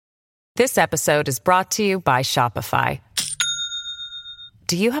This episode is brought to you by Shopify.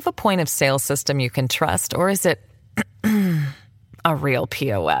 Do you have a point of sale system you can trust, or is it a real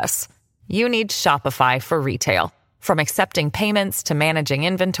POS? You need Shopify for retail. From accepting payments to managing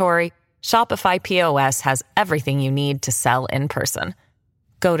inventory, Shopify POS has everything you need to sell in person.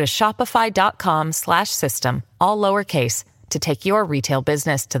 Go to shopify.com/system, all lowercase, to take your retail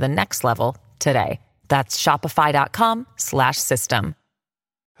business to the next level today. That's shopify.com/system.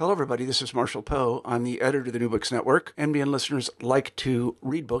 Hello, everybody. This is Marshall Poe. I'm the editor of the New Books Network. NBN listeners like to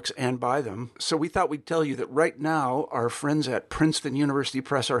read books and buy them. So we thought we'd tell you that right now, our friends at Princeton University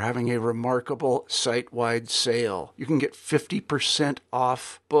Press are having a remarkable site-wide sale. You can get 50%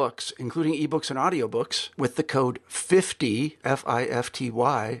 off books, including ebooks and audiobooks, with the code 50,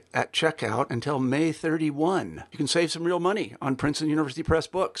 F-I-F-T-Y, at checkout until May 31. You can save some real money on Princeton University Press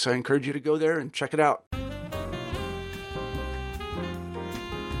books. I encourage you to go there and check it out.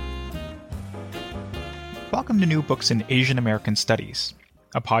 Welcome to New Books in Asian American Studies,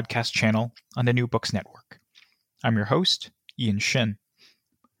 a podcast channel on the New Books Network. I'm your host, Ian Shin.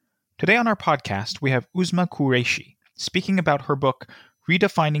 Today on our podcast, we have Uzma Qureshi speaking about her book,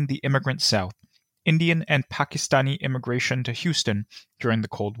 Redefining the Immigrant South, Indian and Pakistani Immigration to Houston During the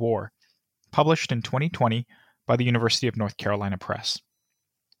Cold War, published in 2020 by the University of North Carolina Press.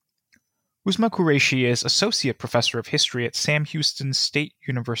 Uzma Qureshi is Associate Professor of History at Sam Houston State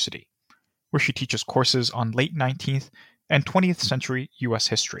University, where she teaches courses on late 19th and 20th century U.S.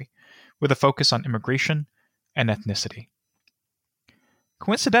 history, with a focus on immigration and ethnicity.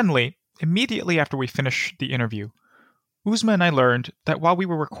 Coincidentally, immediately after we finished the interview, Uzma and I learned that while we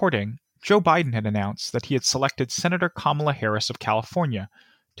were recording, Joe Biden had announced that he had selected Senator Kamala Harris of California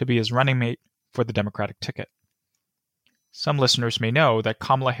to be his running mate for the Democratic ticket. Some listeners may know that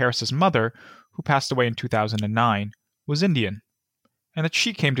Kamala Harris's mother, who passed away in 2009, was Indian, and that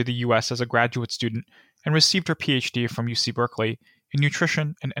she came to the U.S. as a graduate student and received her PhD from UC Berkeley in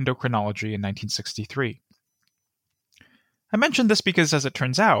nutrition and endocrinology in 1963. I mention this because, as it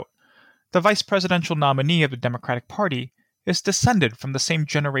turns out, the vice presidential nominee of the Democratic Party is descended from the same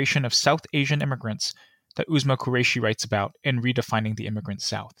generation of South Asian immigrants that Uzma Qureshi writes about in Redefining the Immigrant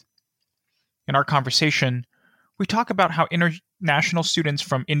South. In our conversation, we talk about how international students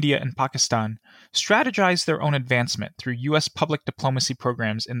from India and Pakistan strategized their own advancement through U.S. public diplomacy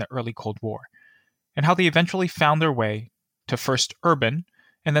programs in the early Cold War, and how they eventually found their way to first urban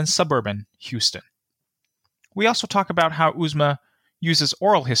and then suburban Houston. We also talk about how Uzma uses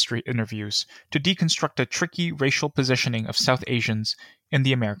oral history interviews to deconstruct a tricky racial positioning of South Asians in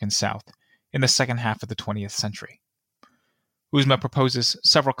the American South in the second half of the 20th century. Uzma proposes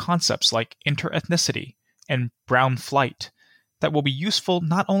several concepts like interethnicity and brown flight that will be useful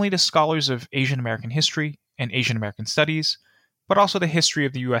not only to scholars of Asian American history and Asian American studies, but also the history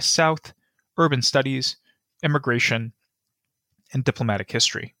of the U.S. South, urban studies, immigration, and diplomatic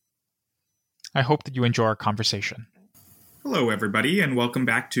history. I hope that you enjoy our conversation. Hello, everybody, and welcome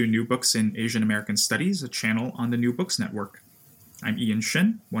back to New Books in Asian American Studies, a channel on the New Books Network. I'm Ian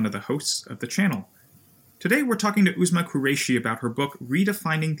Shin, one of the hosts of the channel. Today, we're talking to Uzma Qureshi about her book,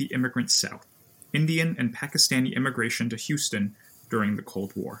 Redefining the Immigrant South, Indian and Pakistani Immigration to Houston During the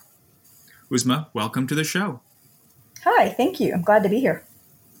Cold War. Uzma, welcome to the show. Hi, thank you. I'm glad to be here.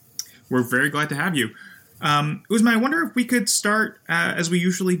 We're very glad to have you. Uzma, I wonder if we could start, as we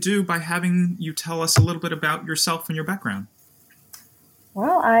usually do, by having you tell us a little bit about yourself and your background.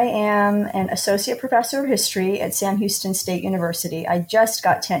 Well, I am an associate professor of history at Sam Houston State University. I just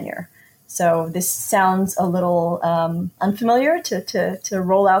got tenure. So this sounds a little unfamiliar to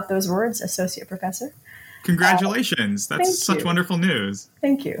roll out those words, associate professor. Congratulations. That's such wonderful news.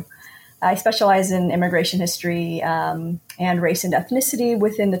 Thank you. I specialize in immigration history and race and ethnicity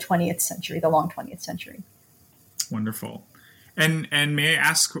within the 20th century, the long 20th century. Wonderful. And may I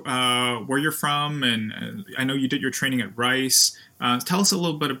ask where you're from? And I know you did your training at Rice. Tell us a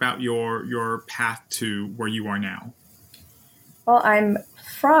little bit about your path to where you are now. Well, I'm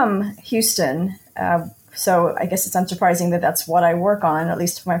from Houston, so I guess it's unsurprising that that's what I work on, at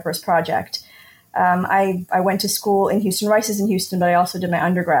least for my first project. I went to school in Houston. Rice is in Houston, but I also did my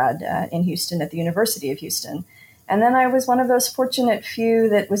undergrad in Houston at the University of Houston. And then I was one of those fortunate few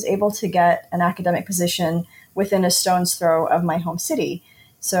that was able to get an academic position within a stone's throw of my home city.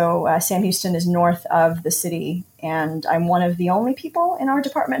 So Sam Houston is north of the city, and I'm one of the only people in our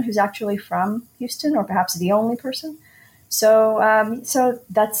department who's actually from Houston, or perhaps the only person. So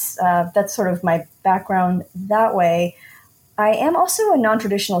that's sort of my background that way. I am also a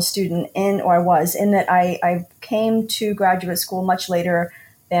non-traditional student in that I came to graduate school much later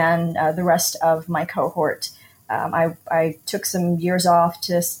than the rest of my cohort. I took some years off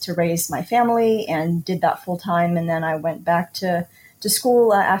to raise my family and did that full time. And then I went back to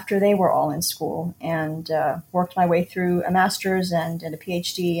school after they were all in school and worked my way through a master's and a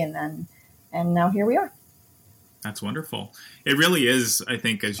PhD. And now here we are. That's wonderful. It really is, I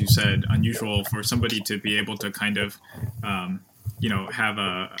think, as you said, unusual for somebody to be able to kind of, have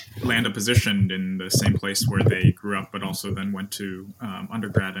land a position in the same place where they grew up, but also then went to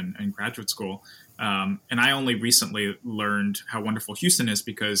undergrad and graduate school. And I only recently learned how wonderful Houston is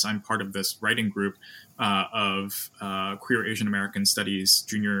because I'm part of this writing group of queer Asian American studies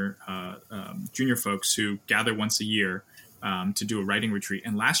junior folks who gather once a year to do a writing retreat.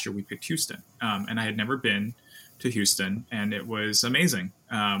 And last year we picked Houston, and I had never been to Houston, and it was amazing.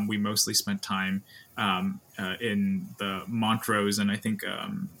 We mostly spent time in the Montrose and I think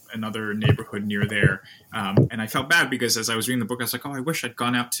another neighborhood near there. And I felt bad because as I was reading the book, I was like, oh, I wish I'd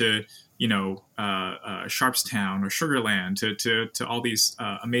gone out to, Sharpstown or Sugarland to all these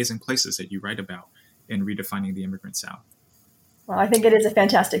amazing places that you write about in Redefining the Immigrant South. Well, I think it is a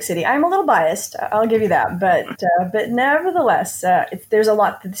fantastic city. I'm a little biased, I'll give you that, but nevertheless, there's a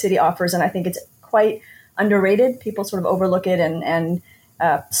lot that the city offers, and I think it's quite underrated. People sort of overlook it and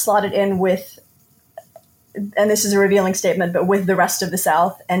slot it in with, and this is a revealing statement, but with the rest of the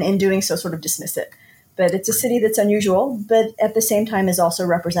South, and in doing so sort of dismiss it. But it's a city that's unusual, but at the same time is also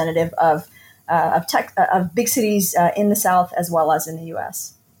representative of big cities in the South as well as in the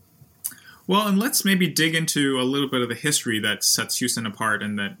U.S. Well, and let's maybe dig into a little bit of the history that sets Houston apart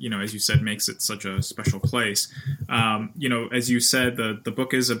and that, as you said, makes it such a special place. As you said, the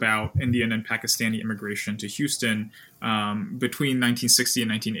book is about Indian and Pakistani immigration to Houston between 1960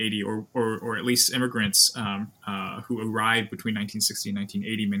 and 1980, or at least immigrants who arrived between 1960 and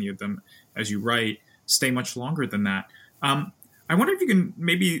 1980. Many of them, as you write, stay much longer than that. I wonder if you can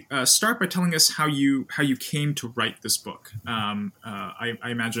maybe start by telling us how you came to write this book. I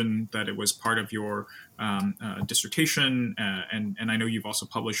imagine that it was part of your dissertation, and I know you've also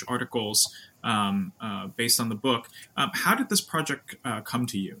published articles based on the book. How did this project come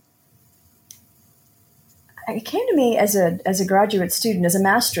to you? It came to me as a graduate student, as a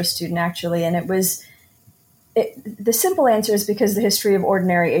master's student, actually, and the simple answer is because the history of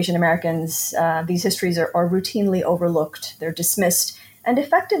ordinary Asian Americans, these histories are routinely overlooked, they're dismissed, and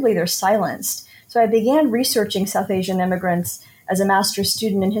effectively they're silenced. So I began researching South Asian immigrants as a master's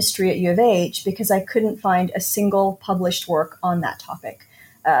student in history at U of H because I couldn't find a single published work on that topic,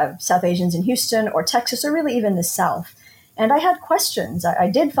 South Asians in Houston or Texas or really even the South. And I had questions. I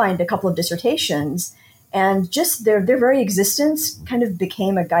did find a couple of dissertations, and just their very existence kind of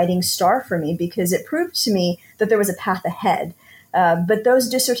became a guiding star for me because it proved to me that there was a path ahead. But those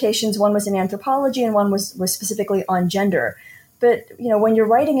dissertations, one was in anthropology and one was specifically on gender. But when you're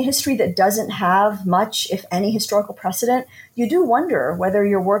writing a history that doesn't have much, if any, historical precedent, you do wonder whether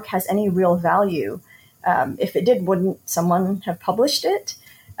your work has any real value. If it did, wouldn't someone have published it?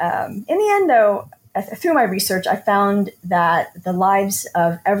 In the end, though, through my research, I found that the lives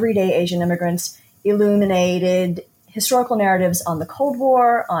of everyday Asian immigrants illuminated historical narratives on the Cold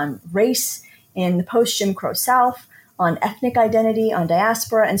War, on race in the post-Jim Crow South, on ethnic identity, on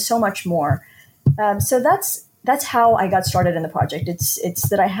diaspora, and so much more. So that's how I got started in the project. It's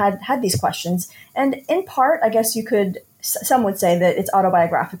that I had these questions, and in part, I guess some would say that it's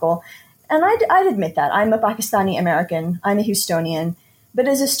autobiographical, and I'd admit that. I'm a Pakistani American. I'm a Houstonian. But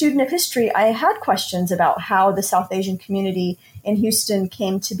as a student of history, I had questions about how the South Asian community in Houston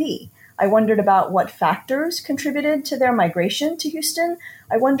came to be. I wondered about what factors contributed to their migration to Houston.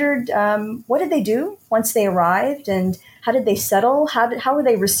 I wondered what did they do once they arrived, and how did they settle? How were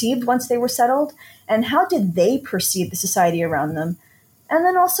they received once they were settled? And how did they perceive the society around them? And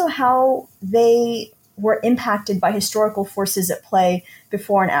then also how they were impacted by historical forces at play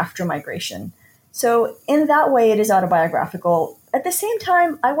before and after migration. So in that way, it is autobiographical. At the same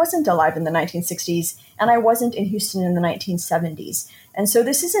time, I wasn't alive in the 1960s, and I wasn't in Houston in the 1970s. And so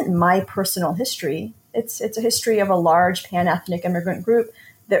this isn't my personal history. It's a history of a large pan-ethnic immigrant group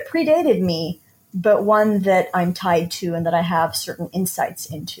that predated me, but one that I'm tied to and that I have certain insights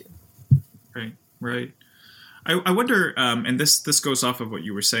into. Right. I wonder, and this goes off of what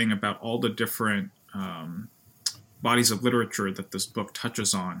you were saying about all the different bodies of literature that this book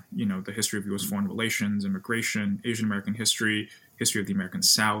touches on, the history of U.S. foreign relations, immigration, Asian American history, history of the American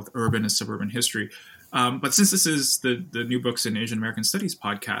South, urban and suburban history. But since this is the New Books in Asian American Studies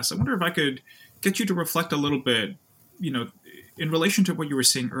podcast, I wonder if I could get you to reflect a little bit, in relation to what you were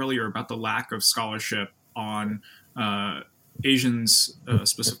saying earlier about the lack of scholarship on Asians,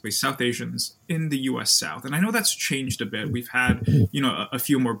 specifically South Asians, in the U.S. South. And I know that's changed a bit. We've had, a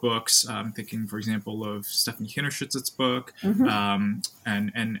few more books. I'm thinking, for example, of Stephanie Hinterschütz's book, and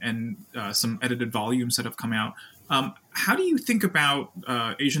some edited volumes that have come out. How do you think about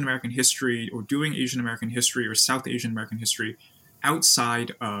Asian American history, or doing Asian American history or South Asian American history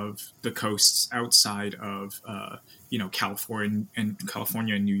outside of the coasts, outside of California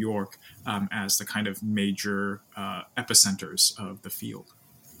and New York, as the kind of major epicenters of the field?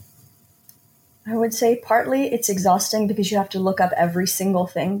 I would say partly it's exhausting because you have to look up every single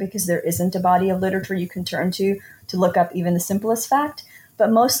thing, because there isn't a body of literature you can turn to look up even the simplest fact.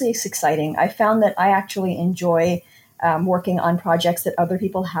 But mostly it's exciting. I found that I actually enjoy working on projects that other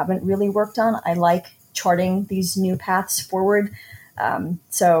people haven't really worked on. I like charting these new paths forward.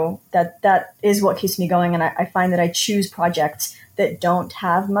 So that is what keeps me going. And I find that I choose projects that don't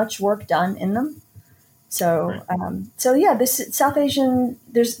have much work done in them. So, right. This South Asian,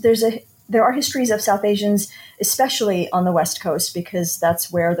 there are histories of South Asians, especially on the West Coast, because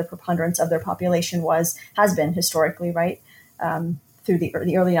that's where the preponderance of their population has been historically, right? Through the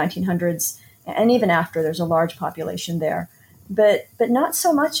early 1900s, and even after, there's a large population there. But not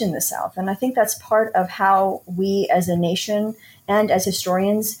so much in the South. And I think that's part of how we as a nation and as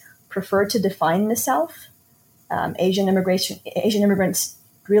historians prefer to define the South. Asian immigrants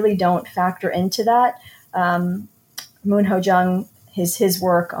really don't factor into that. Moon Ho-jung, his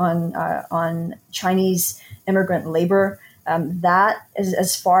work on Chinese immigrant labor, that is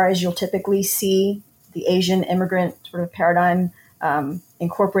as far as you'll typically see the Asian immigrant sort of paradigm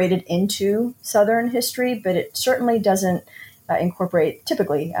incorporated into Southern history, but it certainly doesn't incorporate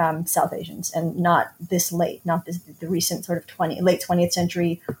typically South Asians, and not this late, not the recent sort of late 20th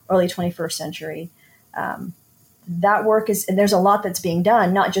century, early 21st century. That work and there's a lot that's being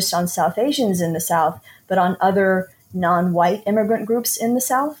done, not just on South Asians in the South, but on other non-white immigrant groups in the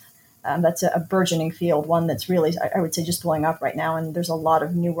South. That's a burgeoning field, one that's really, I would say, just blowing up right now. And there's a lot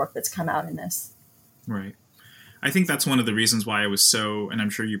of new work that's come out in this. Right. I think that's one of the reasons why I was so, and I'm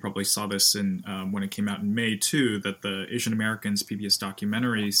sure you probably saw this in when it came out in May too, that the Asian Americans PBS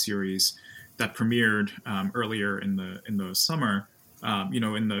documentary series that premiered earlier in the summer,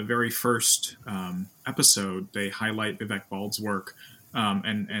 in the very first episode, they highlight Vivek Bald's work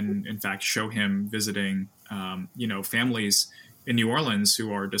and in fact show him visiting families in New Orleans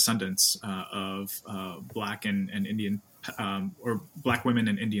who are descendants of Black and Indian or Black women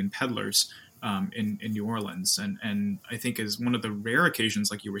and Indian peddlers. In New Orleans. And I think is one of the rare occasions,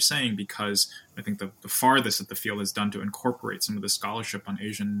 like you were saying, because I think the farthest that the field has done to incorporate some of the scholarship on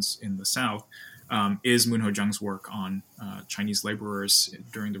Asians in the South is Moon Ho-jung's work on Chinese laborers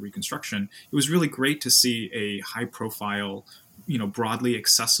during the Reconstruction. It was really great to see a high-profile, broadly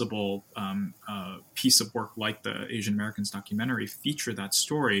accessible piece of work like the Asian Americans documentary feature that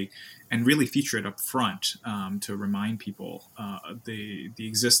story and really feature it up front to remind people the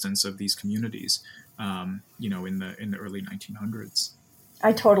existence of these communities, in the early 1900s.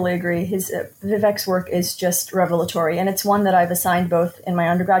 I totally agree. Vivek's work is just revelatory, and it's one that I've assigned both in my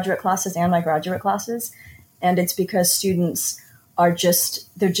undergraduate classes and my graduate classes. And it's because students are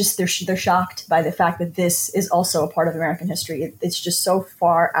they're shocked by the fact that this is also a part of American history. It's just so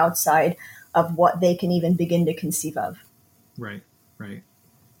far outside of what they can even begin to conceive of. Right.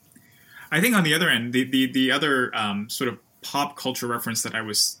 I think on the other end, the other sort of pop culture reference that I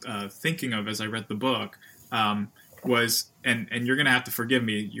was thinking of as I read the book was, and you're going to have to forgive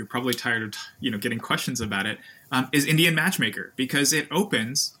me, you're probably tired of getting questions about it, is Indian Matchmaker, because it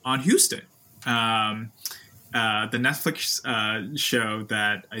opens on Houston. The Netflix show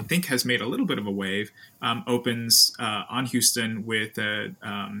that I think has made a little bit of a wave opens on Houston with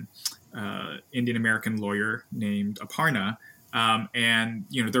an Indian American lawyer named Aparna. And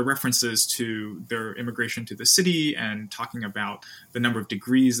there are references to their immigration to the city and talking about the number of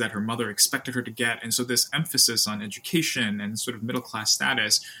degrees that her mother expected her to get. And so this emphasis on education and sort of middle-class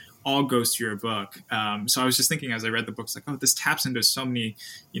status all goes to your book. So I was just thinking as I read the books, like, this taps into so many,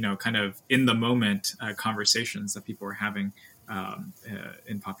 kind of in the moment conversations that people are having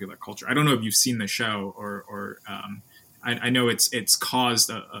in popular culture. I don't know if you've seen the show or I know it's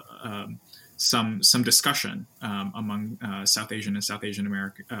caused some discussion among South Asian and South Asian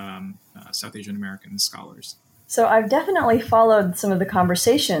American scholars. So I've definitely followed some of the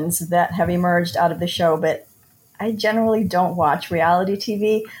conversations that have emerged out of the show, but I generally don't watch reality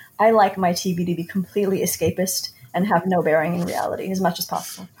TV. I like my TV to be completely escapist and have no bearing in reality as much as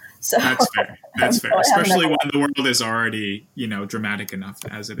possible. So that's fair. That's fair, especially when the world is already, dramatic enough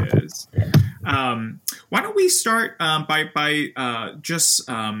as it is. Why don't we start by just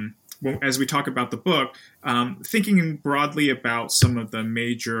as we talk about the book, thinking broadly about some of the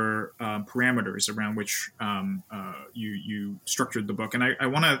major parameters around which you structured the book. And I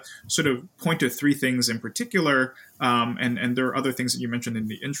want to sort of point to three things in particular, and there are other things that you mentioned in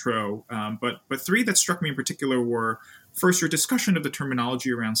the intro, but three that struck me in particular were, first, your discussion of the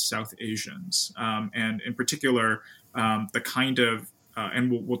terminology around South Asians, and in particular, the kind of,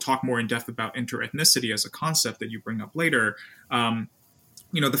 and we'll talk more in depth about interethnicity as a concept that you bring up later,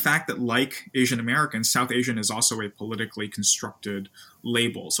 the fact that, like Asian Americans, South Asian is also a politically constructed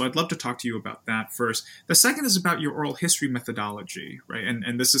label. So I'd love to talk to you about that first. The second is about your oral history methodology, right?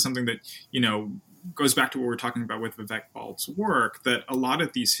 And this is something that, goes back to what we're talking about with Vivek Bald's work, that a lot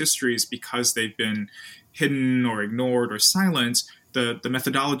of these histories, because they've been hidden or ignored or silenced, the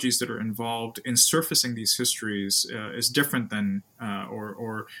methodologies that are involved in surfacing these histories is different than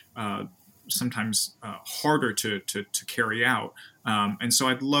or sometimes harder to carry out. And so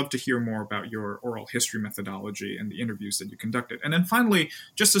I'd love to hear more about your oral history methodology and the interviews that you conducted. And then finally,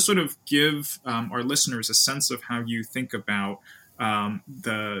 just to sort of give our listeners a sense of how you think about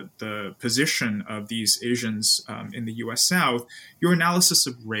the position of these Asians in the U.S. South, your analysis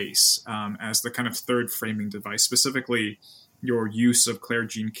of race as the kind of third framing device, specifically your use of Claire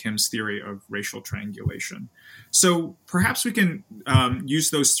Jean Kim's theory of racial triangulation. So perhaps we can use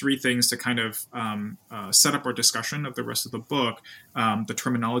those three things to kind of set up our discussion of the rest of the book, the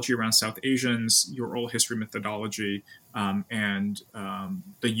terminology around South Asians, your oral history methodology, and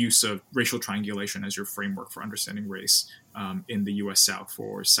the use of racial triangulation as your framework for understanding race in the U.S. South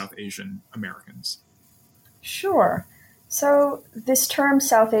for South Asian Americans. Sure. So this term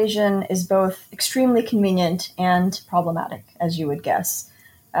South Asian is both extremely convenient and problematic, as you would guess,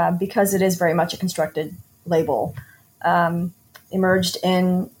 because it is very much a constructed label, emerged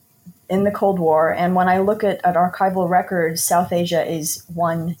in the Cold War. And when I look at archival records, South Asia is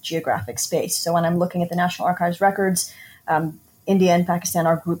one geographic space. So when I'm looking at the National Archives records, India and Pakistan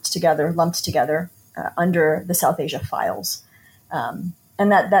are lumped together under the South Asia files. And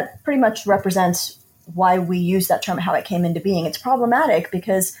that pretty much represents why we use that term, how it came into being. It's problematic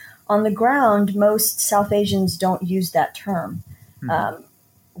because on the ground, most South Asians don't use that term,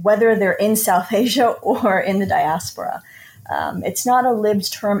 whether they're in South Asia or in the diaspora. It's not a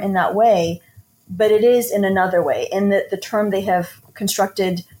lived term in that way, but it is in another way, in that the term they have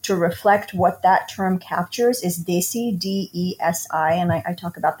constructed to reflect what that term captures is Desi, D-E-S-I, and I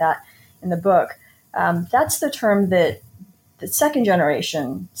talk about that in the book. That's the term that the second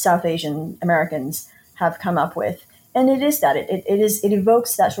generation South Asian Americans have come up with. And it is that. It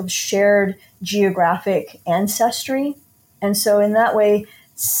evokes that sort of shared geographic ancestry. And so in that way,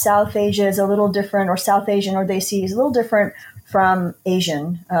 South Asia is a little different, or South Asian or Desi is a little different from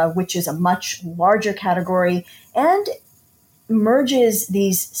Asian, which is a much larger category and merges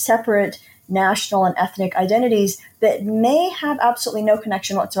these separate national and ethnic identities that may have absolutely no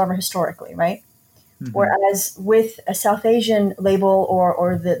connection whatsoever historically, right? Mm-hmm. Whereas with a South Asian label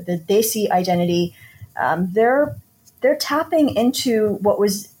or the Desi identity, they're tapping into what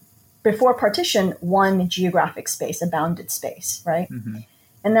was before partition one geographic space, a bounded space, right? Mm-hmm.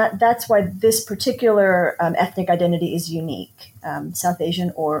 And that's why this particular ethnic identity is unique, South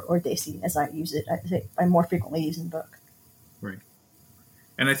Asian or Desi, as I use it. I more frequently use in the book. Right.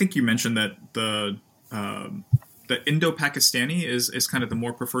 And I think you mentioned that the Indo-Pakistani is kind of the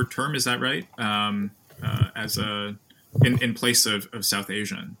more preferred term. Is that right? As in place of South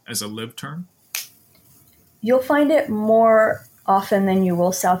Asian as a lived term? You'll find it more often than you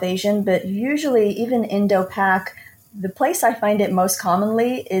will South Asian, but usually even Indo-Pak, the place I find it most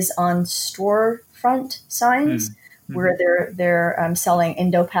commonly is on storefront signs where they're selling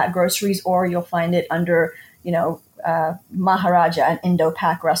Indo-Pak groceries, or you'll find it under, Maharaja, an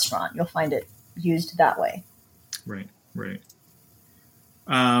Indo-Pak restaurant. You'll find it used that way. Right.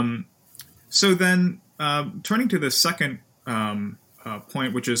 So then turning to the second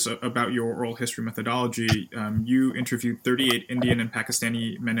point, which is about your oral history methodology, you interviewed 38 Indian and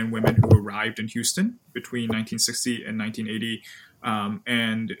Pakistani men and women who arrived in Houston between 1960 and 1980.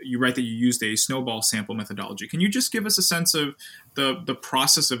 And you write that you used a snowball sample methodology. Can you just give us a sense of the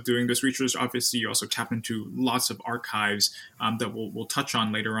process of doing this research? Obviously, you also tap into lots of archives that we'll touch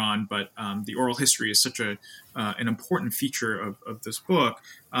on later on, but the oral history is such an important feature of this book.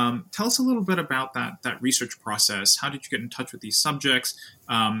 Tell us a little bit about that research process. How did you get in touch with these subjects?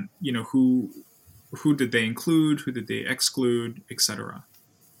 Who did they include? Who did they exclude, et cetera?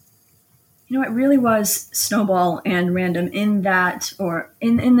 It really was snowball and random in that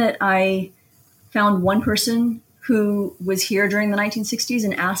I found one person who was here during the 1960s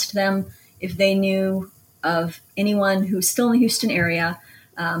and asked them if they knew of anyone who's still in the Houston area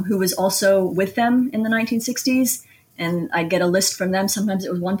who was also with them in the 1960s. And I'd get a list from them. Sometimes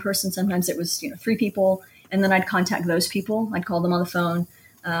it was one person, sometimes it was 3 people. And then I'd contact those people. I'd call them on the phone.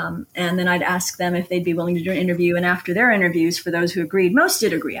 And then I'd ask them if they'd be willing to do an interview. And after their interviews, for those who agreed, most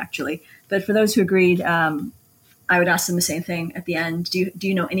did agree actually, but for those who agreed, I would ask them the same thing at the end. Do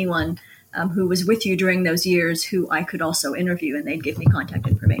you know anyone who was with you during those years who I could also interview? And they'd give me contact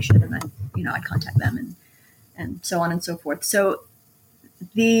information, and then I'd contact them and so on and so forth. So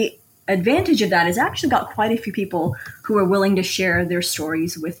the advantage of that is I actually got quite a few people who are willing to share their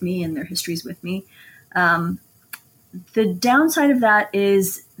stories with me and their histories with me. The downside of that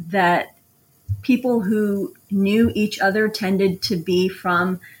is that people who knew each other tended to be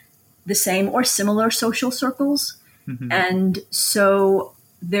from the same or similar social circles. Mm-hmm. And so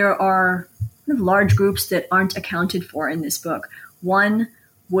there are kind of large groups that aren't accounted for in this book. One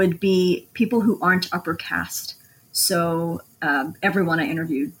would be people who aren't upper caste. So everyone I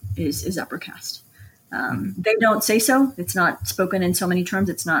interviewed is upper caste. They don't say so. It's not spoken in so many terms.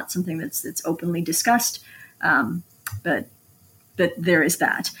 It's not something that's openly discussed. But there is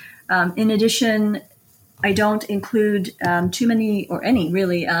that. In addition, I don't include too many, or any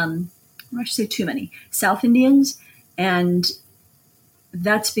really, I should say too many, South Indians. And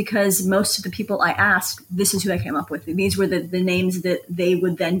that's because most of the people I asked, this is who I came up with. These were the names that they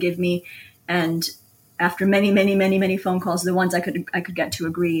would then give me. And after many phone calls, the ones I could get to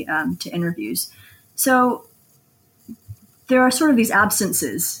agree to interviews. So there are sort of these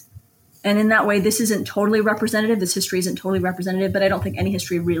absences. And in that way, this isn't totally representative. This history isn't totally representative, but I don't think any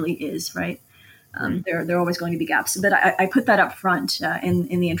history really is, right? There are always going to be gaps. But I put that up front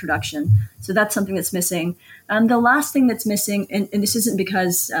in the introduction. So that's something that's missing. The last thing that's missing, and this isn't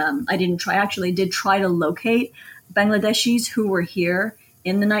because I didn't try, actually did try to locate Bangladeshis who were here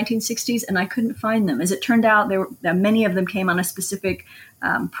in the 1960s, and I couldn't find them. As it turned out, many of them came on a specific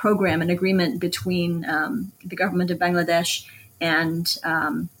program, an agreement between the government of Bangladesh and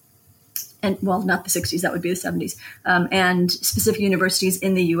well, not the 60s, that would be the 70s, and specific universities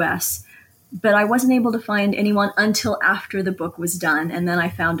in the U.S. But I wasn't able to find anyone until after the book was done, and then I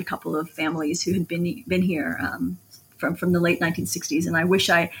found a couple of families who had been here from the late 1960s, and I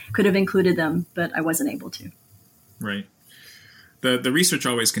wish I could have included them, but I wasn't able to. Right. The research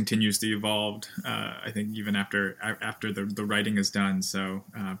always continues to evolve, I think, even after the writing is done. So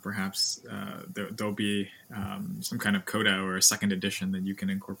perhaps there'll be some kind of coda or a second edition that you can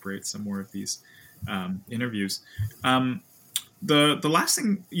incorporate some more of these interviews. The last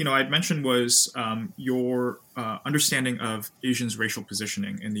thing I'd mentioned was your understanding of Asians' racial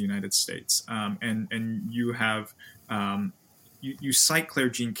positioning in the United States, and you have. You cite Claire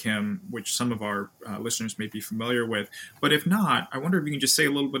Jean Kim, which some of our listeners may be familiar with. But if not, I wonder if you can just say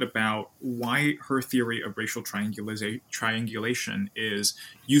a little bit about why her theory of racial triangulation is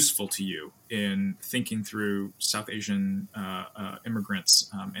useful to you in thinking through South Asian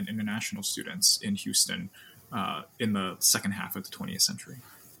immigrants and international students in Houston in the second half of the 20th century.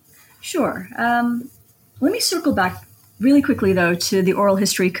 Sure. Let me circle back really quickly, though, to the oral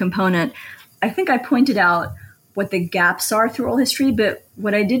history component. I think I pointed out what the gaps are through oral history, but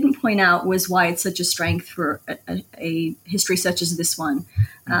what I didn't point out was why it's such a strength for a history such as this one.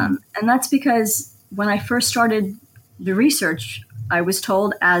 And that's because when I first started the research, I was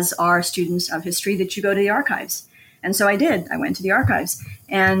told, as are students of history, that you go to the archives. And so I did. I went to the archives.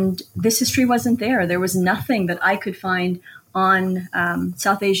 And this history wasn't there. There was nothing that I could find on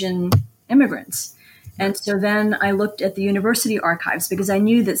South Asian immigrants. And so then I looked at the university archives because I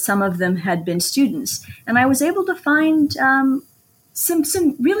knew that some of them had been students. And I was able to find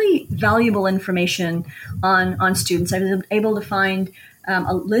some really valuable information on students. I was able to find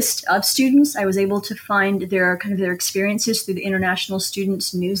a list of students. I was able to find their experiences through the International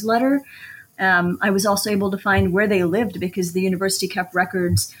Students newsletter. I was also able to find where they lived because the university kept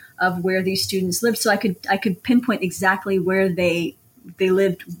records of where these students lived. So I could pinpoint exactly where they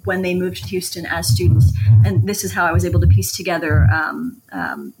lived when they moved to Houston as students. And this is how I was able to piece together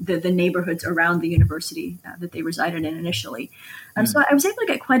the neighborhoods around the university that they resided in initially. So I was able to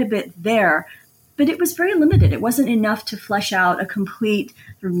get quite a bit there, but it was very limited. It wasn't enough to flesh out a complete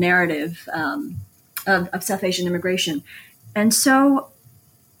sort of narrative of South Asian immigration. And so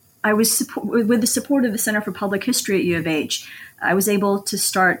I was, with the support of the Center for Public History at U of H, I was able to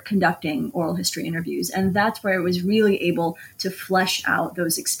start conducting oral history interviews. And that's where I was really able to flesh out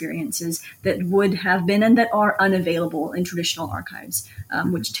those experiences that would have been and that are unavailable in traditional archives,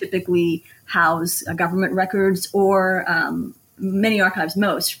 which typically house government records, or many archives,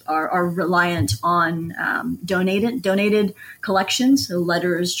 most, are reliant on donated collections, so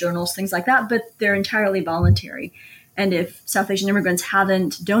letters, journals, things like that, but they're entirely voluntary. And if South Asian immigrants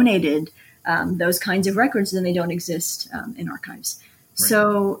haven't donated those kinds of records, then they don't exist in archives. Right.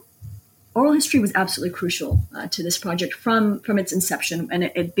 So oral history was absolutely crucial to this project from its inception. And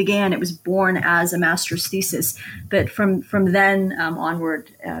it was born as a master's thesis. But from then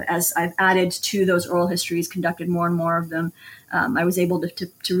onward, as I've added to those oral histories, conducted more and more of them, I was able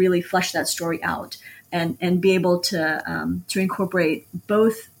to really flesh that story out and be able to incorporate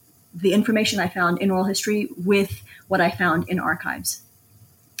both the information I found in oral history with what I found in archives.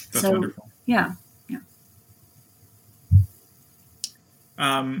 That's wonderful. Yeah.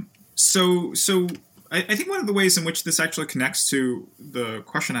 So I think one of the ways in which this actually connects to the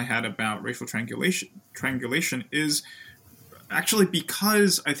question I had about racial triangulation is actually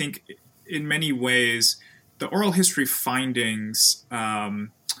because I think in many ways the oral history findings, are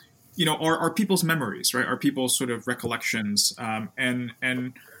people's memories, right? Are people's sort of recollections,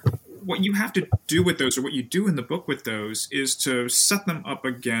 and what you have to do with those, or what you do in the book with those, is to set them up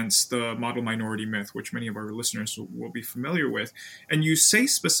against the model minority myth, which many of our listeners will be familiar with. And you say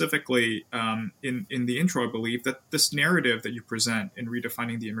specifically in the intro, I believe, that this narrative that you present in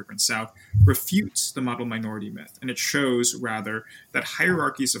Redefining the Immigrant South refutes the model minority myth. And it shows, rather, that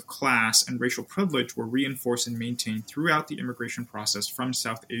hierarchies of class and racial privilege were reinforced and maintained throughout the immigration process from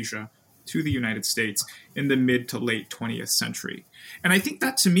South Asia to the United States in the mid to late 20th century. And I think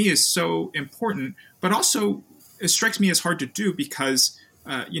that to me is so important, but also it strikes me as hard to do because,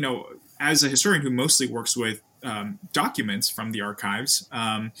 as a historian who mostly works with documents from the archives,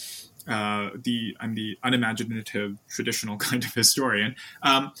 I'm the unimaginative traditional kind of historian,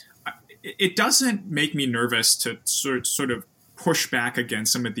 it doesn't make me nervous to sort of push back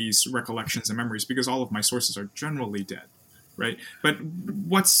against some of these recollections and memories because all of my sources are generally dead. Right. But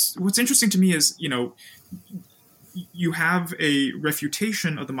what's interesting to me is, you have a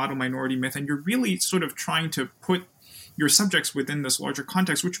refutation of the model minority myth, and you're really sort of trying to put your subjects within this larger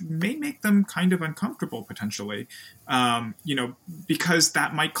context, which may make them kind of uncomfortable potentially, because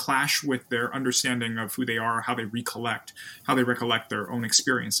that might clash with their understanding of who they are, how they recollect their own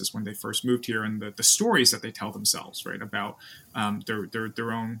experiences when they first moved here, and the stories that they tell themselves, right, about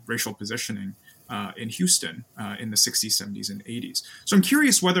their own racial positioning. In Houston in the 60s, 70s, and 80s. So I'm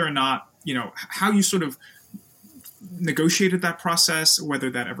curious whether or not, how you sort of negotiated that process, whether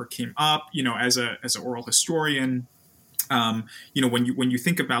that ever came up, as an oral historian, when you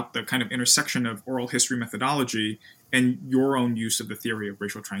think about the kind of intersection of oral history methodology and your own use of the theory of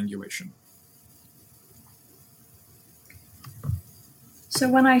racial triangulation. So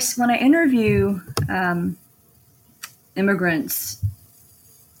when I interview immigrants,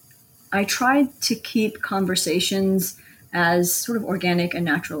 I tried to keep conversations as sort of organic and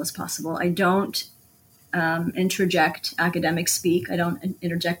natural as possible. I don't interject academic speak. I don't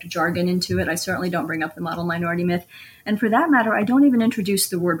interject jargon into it. I certainly don't bring up the model minority myth. And for that matter, I don't even introduce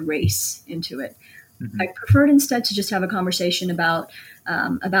the word race into it. Mm-hmm. I preferred instead to just have a conversation about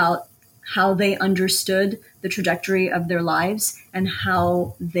how they understood the trajectory of their lives and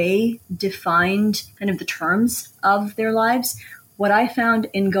how they defined kind of the terms of their lives. What I found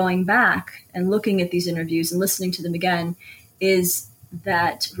in going back and looking at these interviews and listening to them again is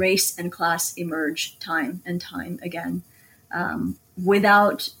that race and class emerge time and time again,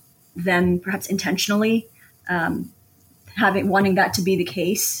 without them perhaps intentionally wanting that to be the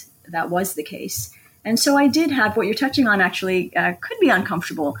case. That was the case. And so I did have what you're touching on actually could be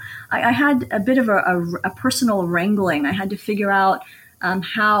uncomfortable. I had a bit of a personal wrangling. I had to figure out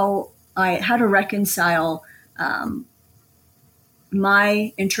how to reconcile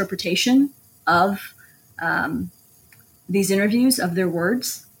my interpretation of these interviews, of their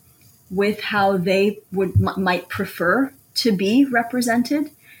words, with how they might prefer to be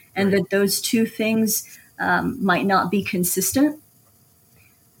represented, and that those two things might not be consistent.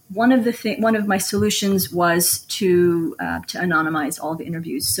 One of my solutions was to anonymize all the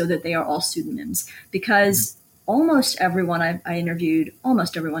interviews so that they are all pseudonyms, because almost everyone I interviewed,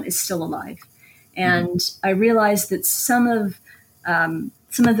 almost everyone is still alive, and I realized that some of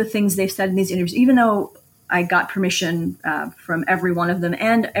the things they've said in these interviews, even though I got permission from every one of them,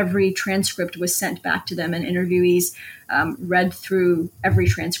 and every transcript was sent back to them, and interviewees read through every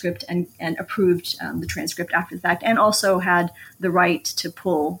transcript and approved the transcript after the fact, and also had the right to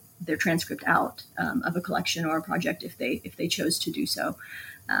pull their transcript out of a collection or a project if they chose to do so.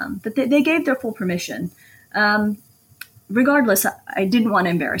 But they gave their full permission. Regardless, I didn't want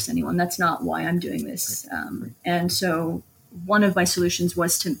to embarrass anyone. That's not why I'm doing this. And so one of my solutions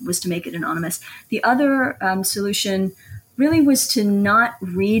was to make it anonymous. The other solution really was to not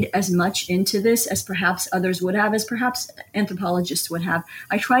read as much into this as perhaps others would have, as perhaps anthropologists would have.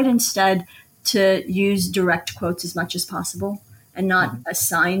 I tried instead to use direct quotes as much as possible and not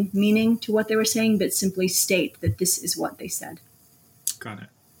assign meaning to what they were saying, but simply state that this is what they said. Got it.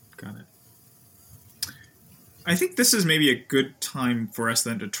 I think this is maybe a good time for us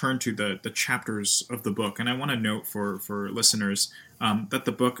then to turn to the chapters of the book. And I want to note for listeners that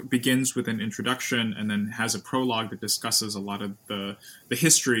the book begins with an introduction and then has a prologue that discusses a lot of the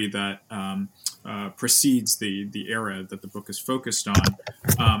history that precedes the era that the book is focused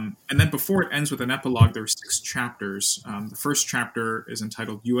on. And then before it ends with an epilogue, there are 6 chapters. The first chapter is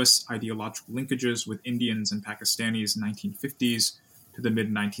entitled U.S. Ideological Linkages with Indians and Pakistanis 1950s to the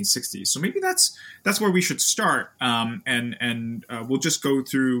mid-1960s. So maybe that's where we should start, and we'll just go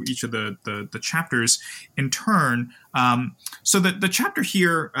through each of the chapters in turn. So the chapter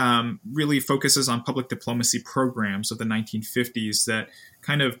here really focuses on public diplomacy programs of the 1950s that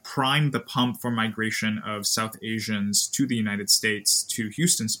kind of primed the pump for migration of South Asians to the United States, to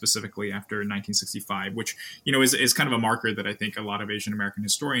Houston specifically after 1965, which is kind of a marker that I think a lot of Asian American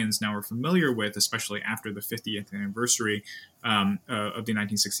historians now are familiar with, especially after the 50th anniversary of the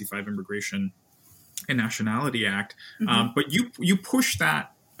 1965 Immigration and Nationality Act. But you push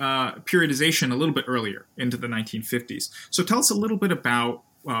that periodization a little bit earlier into the 1950s. So tell us a little bit about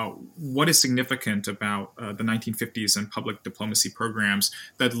what is significant about the 1950s and public diplomacy programs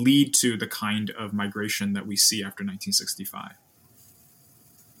that lead to the kind of migration that we see after 1965.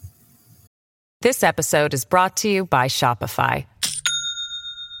 This episode is brought to you by Shopify.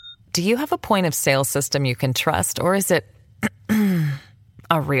 Do you have a point of sale system you can trust, or is it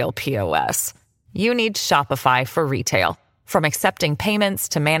a real POS? You need Shopify for retail. From accepting payments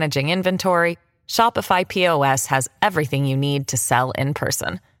to managing inventory, Shopify POS has everything you need to sell in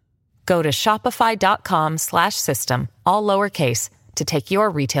person. Go to shopify.com/system, all lowercase, to take your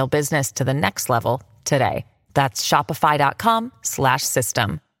retail business to the next level today. That's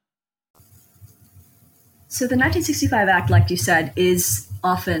shopify.com/system. So the 1965 Act, like you said, is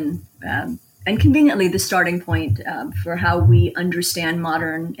often and conveniently the starting point for how we understand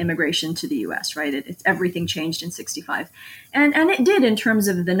modern immigration to the U.S., right? It's everything changed in 65. And it did in terms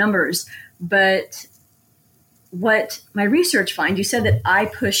of the numbers. But what my research finds, you said that I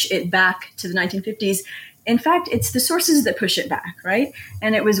push it back to the 1950s. In fact, it's the sources that push it back, right?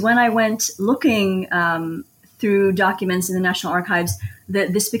 And it was when I went looking through documents in the National Archives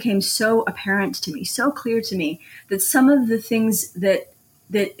that this became so apparent to me, so clear to me, that some of the things that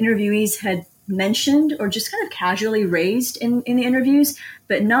interviewees had mentioned or just kind of casually raised in the interviews,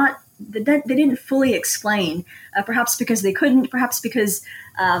 but not that they didn't fully explain, perhaps because they couldn't, perhaps because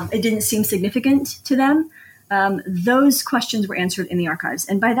it didn't seem significant to them. Those questions were answered in the archives.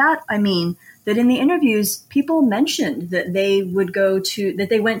 And by that, I mean that in the interviews, people mentioned that they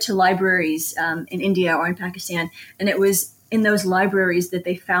went to libraries in India or in Pakistan, and it was in those libraries that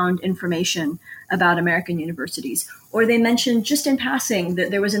they found information about American universities. Or they mentioned just in passing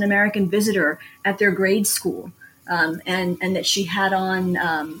that there was an American visitor at their grade school, and that she had on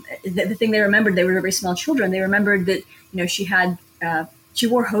the thing they remembered. They were very small children. They remembered that she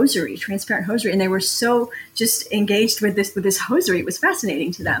wore hosiery, transparent hosiery, and they were so just engaged with this hosiery. It was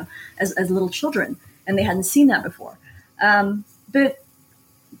fascinating to them as little children, and they hadn't seen that before. But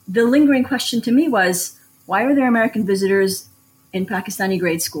the lingering question to me was, why are there American visitors in Pakistani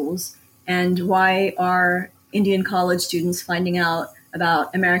grade schools, and why are Indian college students finding out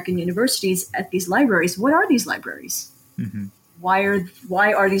about American universities at these libraries? What are these libraries? Mm-hmm. Why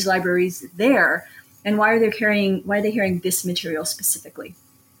are these libraries there? And why are they carrying this material specifically?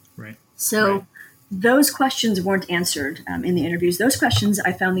 Right. So those questions weren't answered in the interviews. Those questions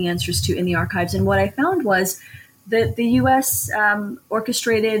I found the answers to in the archives. And what I found was that the U.S.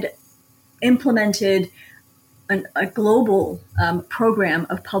 implemented a global program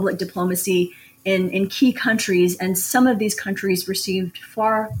of public diplomacy in key countries, and some of these countries received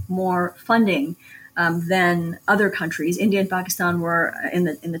far more funding than other countries. India and Pakistan were in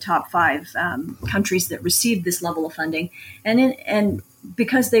the top 5 countries that received this level of funding, and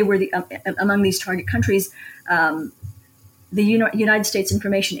because they were among these target countries, the United States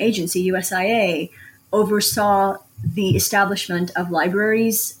Information Agency (USIA) oversaw the establishment of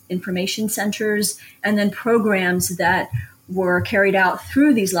libraries, information centers, and then programs that were carried out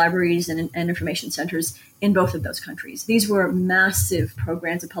through these libraries and information centers in both of those countries. These were massive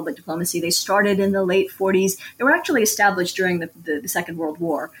programs of public diplomacy. They started in the late 40s. They were actually established during the Second World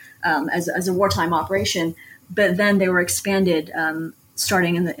War as a wartime operation, but then they were expanded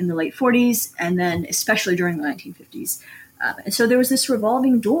starting in the late 40s, and then especially during the 1950s. And so there was this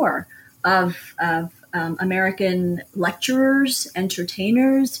revolving door of American lecturers,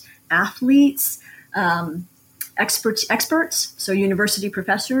 entertainers, athletes, experts, so university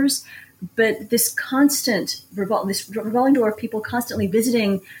professors but this constant revolving door of people constantly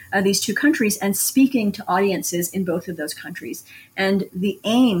visiting these two countries and speaking to audiences in both of those countries. And the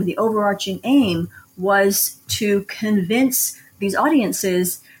overarching aim, was to convince these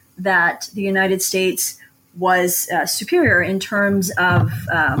audiences that the United States was superior in terms of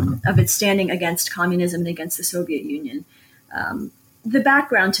its standing against communism and against the Soviet Union. The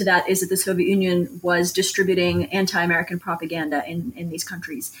background to that is that the Soviet Union was distributing anti-American propaganda in these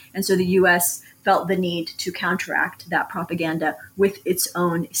countries. And so the U.S. felt the need to counteract that propaganda with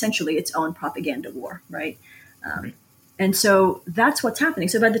essentially its own propaganda war, right? And so that's what's happening.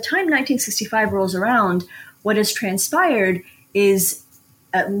 So by the time 1965 rolls around, what has transpired is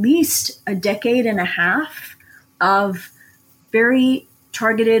at least a decade and a half of very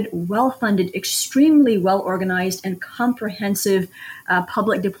targeted, well-funded, extremely well-organized, and comprehensive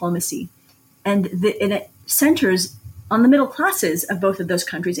public diplomacy. And it centers on the middle classes of both of those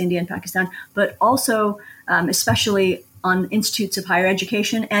countries, India and Pakistan, but also especially on institutes of higher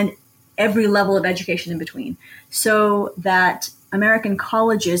education and every level of education in between, so that American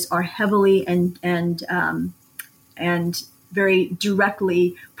colleges are heavily and very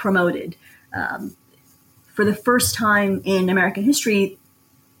directly promoted. For the first time in American history,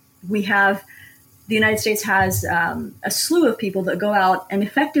 the United States has a slew of people that go out and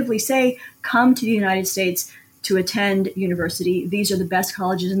effectively say, come to the United States to attend university. These are the best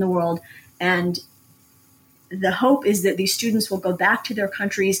colleges in the world. And the hope is that these students will go back to their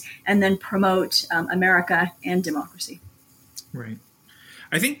countries and then promote America and democracy. Right.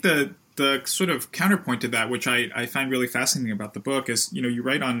 I think the sort of counterpoint to that, which I find really fascinating about the book, is, you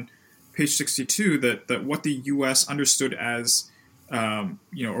write on page 62 that what the U.S. understood as,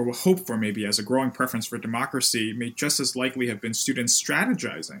 or hoped for maybe as a growing preference for democracy may just as likely have been students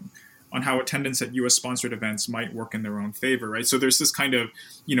strategizing on how attendance at U.S.-sponsored events might work in their own favor, right? So there's this kind of,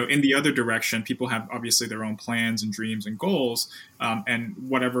 in the other direction, people have obviously their own plans and dreams and goals, and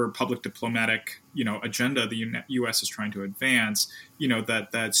whatever public diplomatic, agenda the U.S. is trying to advance,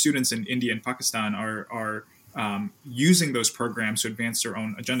 that students in India and Pakistan are using those programs to advance their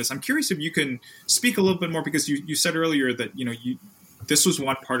own agendas. I'm curious if you can speak a little bit more, because you said earlier that, this was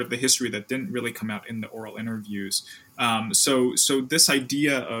one part of the history that didn't really come out in the oral interviews. So this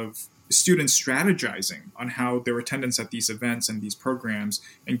idea of students strategizing on how their attendance at these events and these programs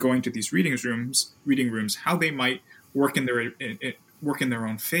and going to these reading rooms, how they might work in their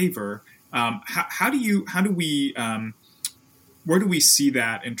own favor. Where do we see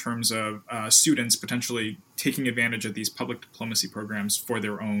that in terms of students potentially taking advantage of these public diplomacy programs for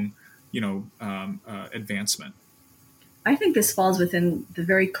their own, advancement? I think this falls within the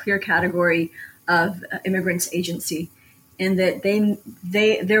very clear category of immigrants' agency, in that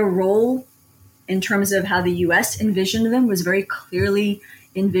their role in terms of how the U.S. envisioned them was very clearly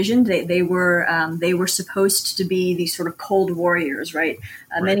envisioned. They were supposed to be these sort of cold warriors, right?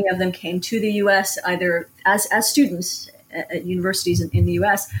 Right. Many of them came to the U.S. either as students at universities in the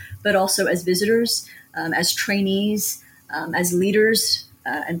U.S., but also as visitors, as trainees, as leaders,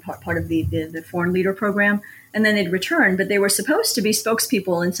 and part of the foreign leader program. And then they'd return, but they were supposed to be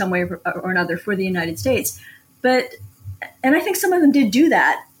spokespeople in some way or another for the United States. And I think some of them did do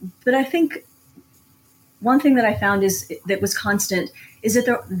that. But I think one thing that I found that was constant is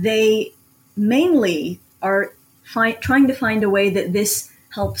that they mainly are trying to find a way that this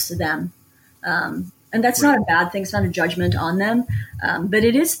helps them. And that's not a bad thing. It's not a judgment on them. But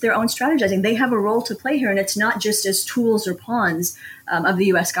it is their own strategizing. They have a role to play here, and it's not just as tools or pawns of the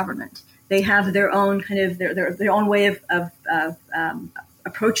U.S. government. They have their own kind of their own way of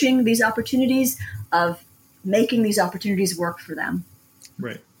approaching these opportunities, of making these opportunities work for them.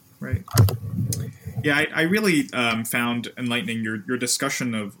 Right. Yeah, I really found enlightening your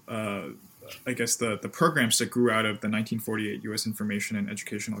discussion of, I guess, the programs that grew out of the 1948 U.S. Information and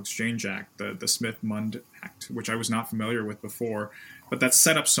Educational Exchange Act, the Smith-Mund Act, which I was not familiar with before, but that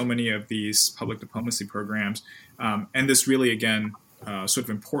set up so many of these public diplomacy programs. And this really, again, sort of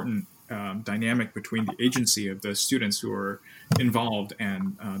important dynamic between the agency of the students who are involved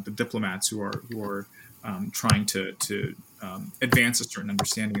and the diplomats who are trying to advance a certain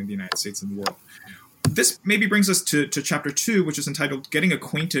understanding of the United States and the world. This maybe brings us to chapter 2, which is entitled Getting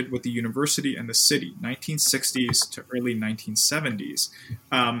Acquainted with the University and the City, 1960s to early 1970s.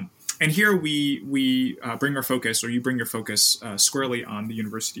 And here we bring our focus, or you bring your focus squarely on the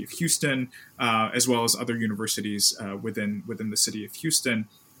University of Houston, as well as other universities within the city of Houston.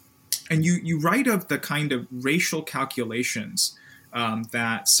 And you write of the kind of racial calculations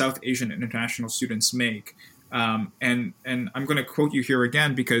that South Asian international students make And I'm going to quote you here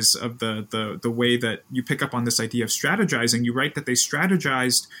again because of the way that you pick up on this idea of strategizing. You write that they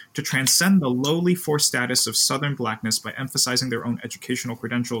strategized to transcend the lowly forced status of Southern Blackness by emphasizing their own educational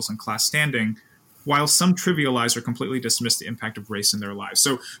credentials and class standing, while some trivialize or completely dismiss the impact of race in their lives.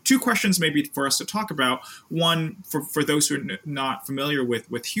 So 2 questions maybe for us to talk about. One, for those who are not familiar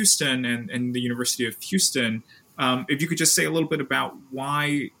with Houston and the University of Houston, if you could just say a little bit about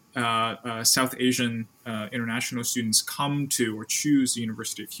why South Asian international students come to or choose the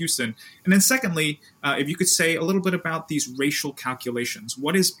University of Houston. And then secondly, if you could say a little bit about these racial calculations.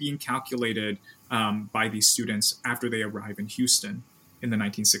 What is being calculated by these students after they arrive in Houston in the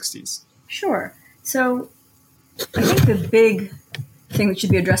 1960s? Sure. So I think the big thing that should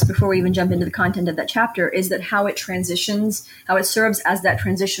be addressed before we even jump into the content of that chapter is that how it transitions, how it serves as that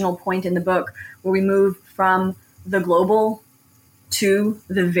transitional point in the book where we move from the global to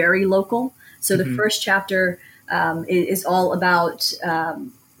the very local. So the first chapter is all about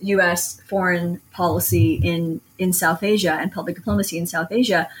U.S. foreign policy in South Asia and public diplomacy in South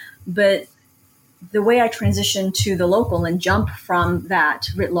Asia. But the way I transition to the local and jump from that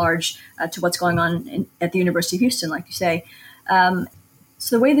writ large to what's going on at the University of Houston, like you say.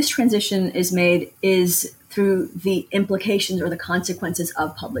 So the way this transition is made is through the implications or the consequences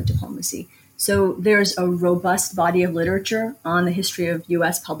of public diplomacy. So there's a robust body of literature on the history of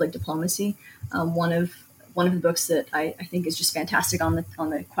U.S. public diplomacy. One of the books that I think is just fantastic on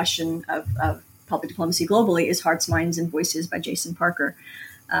the question of public diplomacy globally is Hearts, Minds, and Voices by Jason Parker.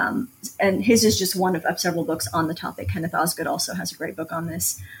 And his is just one of several books on the topic. Kenneth Osgood also has a great book on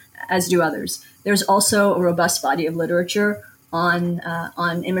this, as do others. There's also a robust body of literature on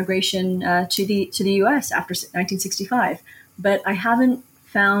immigration to the U.S. after 1965, but I haven't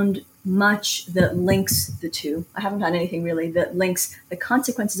found much that links the two. I haven't found anything really that links the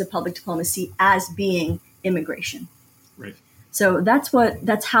consequences of public diplomacy as being immigration. Right. So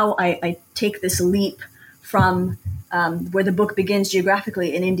that's how I take this leap from where the book begins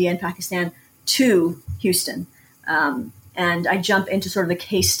geographically in India and Pakistan to Houston. And I jump into sort of the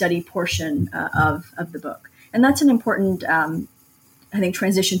case study portion of the book. And that's an important, I think,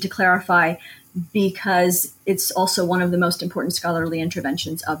 transition to clarify because it's also one of the most important scholarly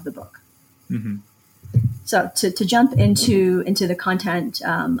interventions of the book. Mm-hmm. So to jump into the content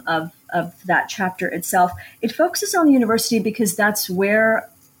of that chapter itself, it focuses on the university because that's where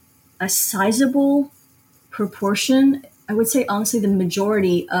a sizable proportion, I would say honestly the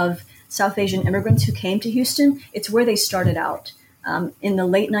majority of South Asian immigrants who came to Houston, it's where they started out. In the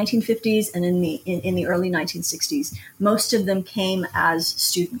late 1950s and in the early 1960s. Most of them came as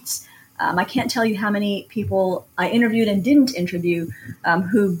students. I can't tell you how many people I interviewed and didn't interview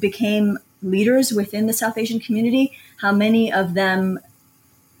who became leaders within the South Asian community, how many of them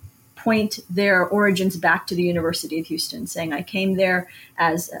point their origins back to the University of Houston, saying I came there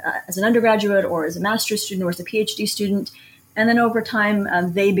as an undergraduate or as a master's student or as a PhD student. And then over time,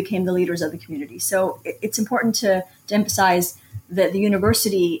 they became the leaders of the community. So it's important to emphasize that the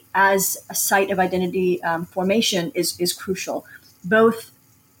university as a site of identity formation is crucial, both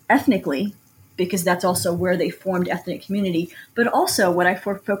ethnically, because that's also where they formed ethnic community, but also what I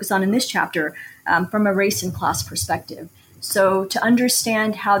focus on in this chapter from a race and class perspective. So to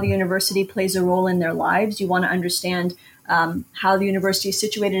understand how the university plays a role in their lives, you want to understand how the university is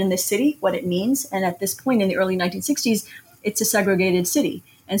situated in this city, what it means. And at this point in the early 1960s, it's a segregated city.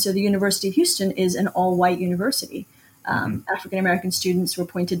 And so the University of Houston is an all-white university. African-American students were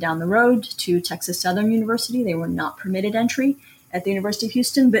pointed down the road to Texas Southern University. They were not permitted entry at the University of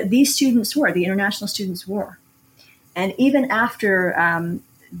Houston, but these students were, the international students were. And even after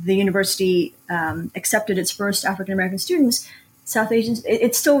the university accepted its first African-American students, South Asians,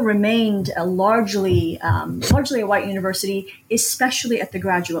 it still remained a largely a white university, especially at the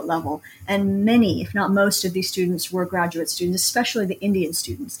graduate level. And many, if not most, of these students were graduate students, especially the Indian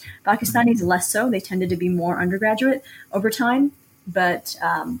students. Pakistanis less so; they tended to be more undergraduate over time. But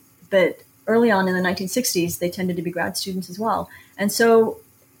early on in the 1960s, they tended to be grad students as well. And so,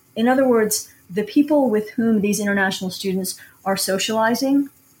 in other words, the people with whom these international students are socializing,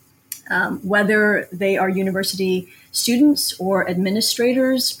 whether they are university students or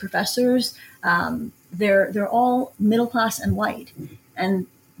administrators, professors, they're all middle class and white. And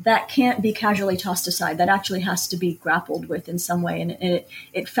that can't be casually tossed aside. That actually has to be grappled with in some way. And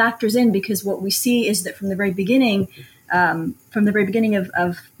it factors in because what we see is that from the very beginning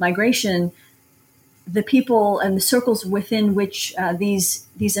of migration, the people and the circles within which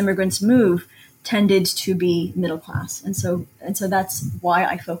these immigrants move tended to be middle class. And so that's why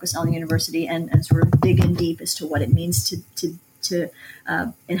I focus on the university and sort of dig in deep as to what it means to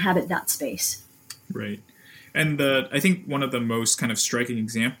inhabit that space. Right. And I think one of the most kind of striking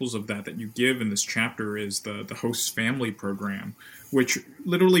examples of that you give in this chapter is the host family program, which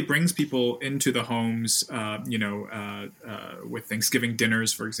literally brings people into the homes, with Thanksgiving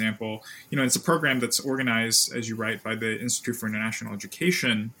dinners, for example. It's a program that's organized, as you write, by the Institute for International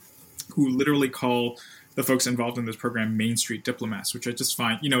Education, who literally call the folks involved in this program Main Street diplomats, which I just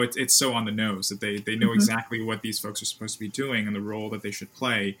find, it's so on the nose that they know exactly what these folks are supposed to be doing and the role that they should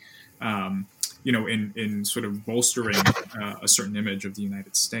play. In sort of bolstering a certain image of the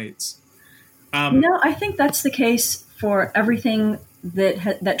United States. No, I think that's the case for everything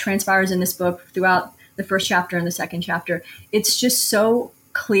that transpires in this book throughout the first chapter and the second chapter. It's just so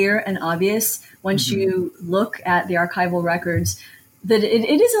clear and obvious once you look at the archival records that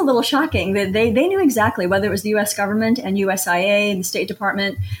it is a little shocking that they knew exactly, whether it was the U.S. government and USIA and the State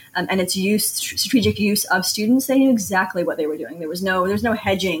Department and its strategic use of students. They knew exactly what they were doing. There's no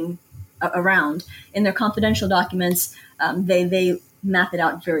hedging around. In their confidential documents, they map it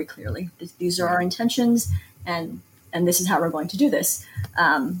out very clearly. These are our intentions, and this is how we're going to do this.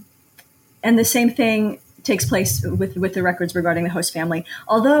 And the same thing takes place with the records regarding the host family.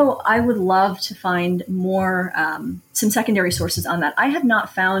 Although I would love to find more, some secondary sources on that. I have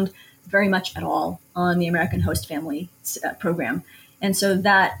not found very much at all on the American Host Family program. And so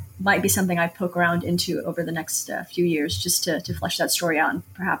that might be something I poke around into over the next few years, just to flesh that story out and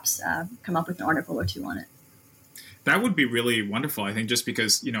perhaps come up with an article or two on it. That would be really wonderful, I think, just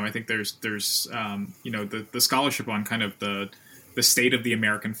because, I think there's the scholarship on kind of the state of the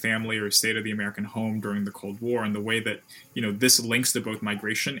American family or state of the American home during the Cold War, and the way that, this links to both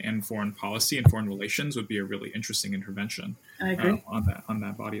migration and foreign policy and foreign relations would be a really interesting intervention. I agree. On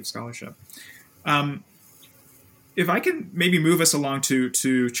that body of scholarship. If I can maybe move us along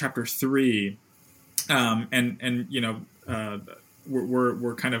to chapter 3,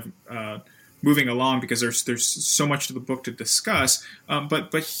 we're kind of moving along because there's so much to the book to discuss.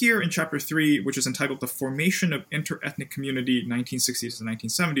 But here in chapter 3, which is entitled "The Formation of Interethnic Community, 1960s to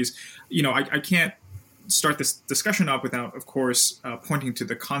 1970s," I can't start this discussion up without, of course, pointing to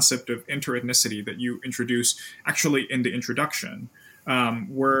the concept of interethnicity that you introduce actually in the introduction.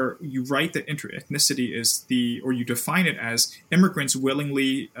 Where you write that interethnicity is you define it as immigrants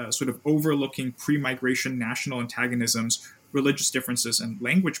willingly sort of overlooking pre-migration national antagonisms, religious differences, and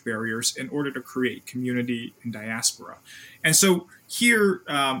language barriers in order to create community in diaspora. And so here,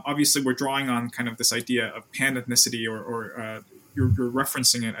 obviously, we're drawing on kind of this idea of pan-ethnicity, or you're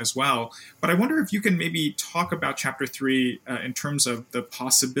referencing it as well. But I wonder if you can maybe talk about chapter 3 in terms of the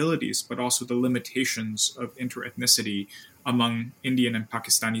possibilities, but also the limitations of interethnicity among Indian and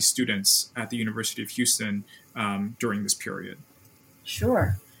Pakistani students at the University of Houston during this period.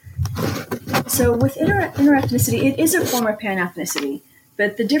 Sure. So with interethnicity, it is a form of pan-ethnicity.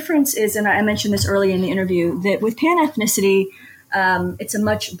 But the difference is, and I mentioned this earlier in the interview, that with pan-ethnicity, it's a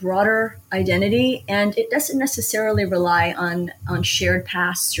much broader identity, and it doesn't necessarily rely on shared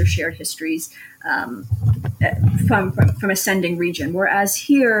pasts or shared histories from ascending region. Whereas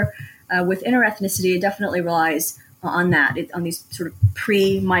here, with interethnicity, it definitely relies on that, on these sort of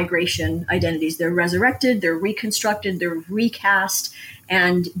pre-migration identities. They're resurrected, they're reconstructed, they're recast,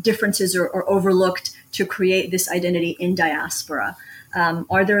 and differences are overlooked to create this identity in diaspora.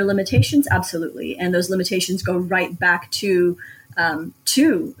 Are there limitations? Absolutely. And those limitations go right back to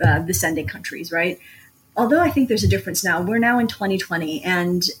descending countries, right? Although I think there's a difference now. We're now in 2020,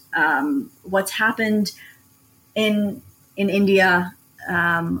 and what's happened in India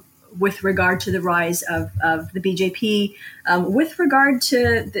with regard to the rise of the BJP, with regard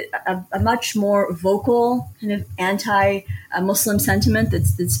to a much more vocal kind of anti-Muslim sentiment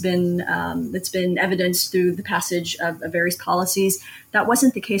that's been evidenced through the passage of various policies. That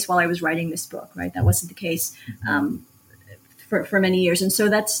wasn't the case while I was writing this book, right? That wasn't the case for many years, and so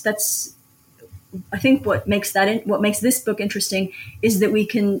that's I think what makes this book interesting is that we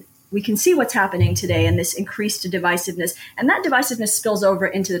can see what's happening today and this increased divisiveness, and that divisiveness spills over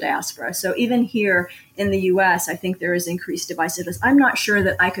into the diaspora. So even here in the U.S., I think there is increased divisiveness. I'm not sure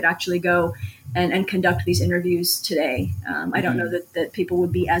that I could actually go and conduct these interviews today. I don't know that people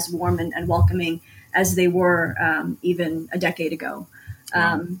would be as warm and welcoming as they were even a decade ago.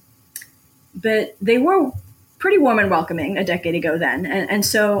 But they were pretty warm and welcoming a decade ago then. And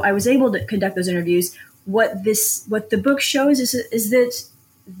so I was able to conduct those interviews. What the book shows is that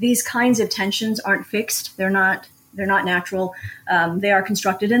these kinds of tensions aren't fixed. They're not natural. They are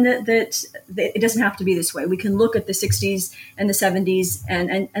constructed, and that it doesn't have to be this way. We can look at the 60s and the 70s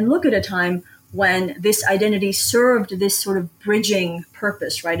and look at a time when this identity served this sort of bridging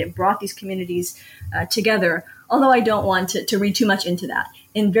purpose, right? It brought these communities together. although I don't want to read too much into that.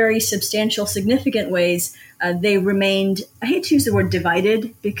 In very substantial, significant ways, they remained, I hate to use the word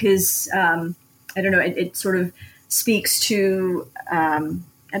divided because, I don't know, it sort of speaks to, and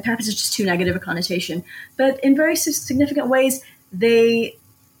perhaps it's just too negative a connotation, but in very significant ways, they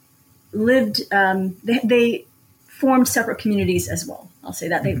lived, they formed separate communities as well. I'll say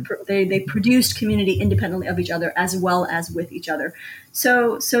that they produced community independently of each other as well as with each other.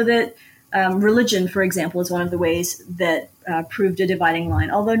 So that religion, for example, is one of the ways that proved a dividing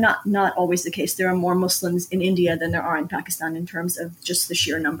line, although not always the case. There are more Muslims in India than there are in Pakistan in terms of just the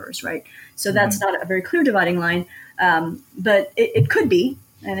sheer numbers, right? So that's not a very clear dividing line, but it could be,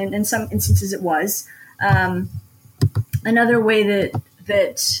 and in some instances it was. Another way that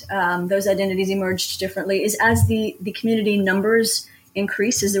those identities emerged differently is as the community numbers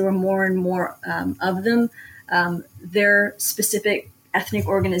increased, as there were more and more of them, their specific ethnic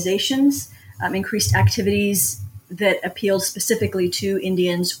organizations increased activities that appealed specifically to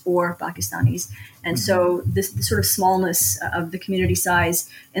Indians or Pakistanis. And so the sort of smallness of the community size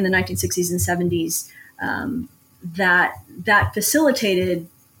in the 1960s and 70s, that facilitated,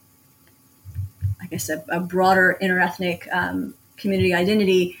 I guess, a broader interethnic community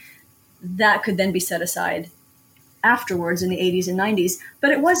identity that could then be set aside afterwards in the 80s and 90s,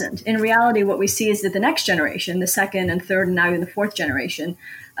 but it wasn't. In reality, what we see is that the next generation, the second and third and now even the fourth generation,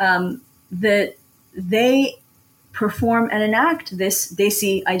 that they perform and enact this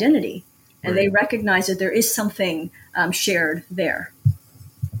Desi identity, and they recognize that there is something shared there.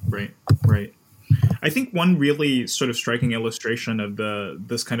 Right. I think one really sort of striking illustration of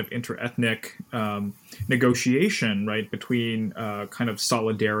this kind of interethnic negotiation, right, between kind of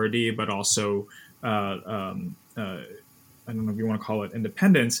solidarity, but also I don't know if you want to call it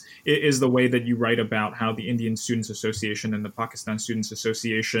independence, is the way that you write about how the Indian Students Association and the Pakistan Students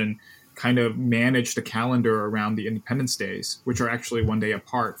Association kind of managed a calendar around the Independence Days, which are actually one day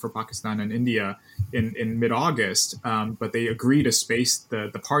apart for Pakistan and India in mid-August. But they agreed to space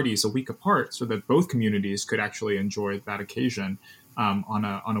the parties a week apart so that both communities could actually enjoy that occasion on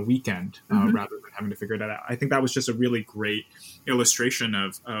a weekend rather than having to figure that out. I think that was just a really great illustration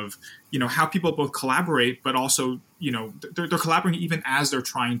of how people both collaborate, but also they're collaborating even as they're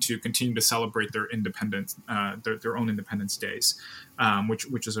trying to continue to celebrate their independence, their own Independence Days,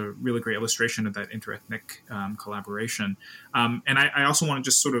 which is a really great illustration of that interethnic collaboration. And I also want to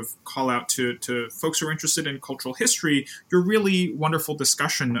just sort of call out to folks who are interested in cultural history, your really wonderful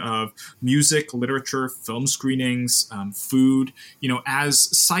discussion of music, literature, film screenings, food,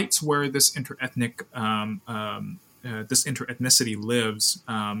 as sites where this interethnic this interethnicity lives,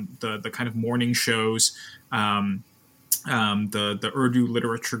 the kind of morning shows, the Urdu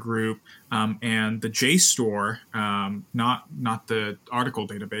literature group, and the JSTOR, not the article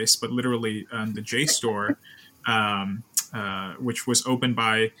database, but literally the JSTOR, which was opened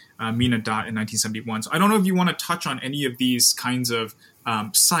by Meena Dutt in 1971. So I don't know if you want to touch on any of these kinds of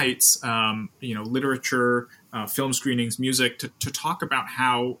sites, literature, film screenings, music, to talk about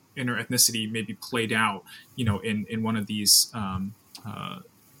how interethnicity maybe played out, in one of these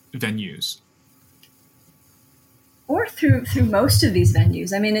venues. Or through most of these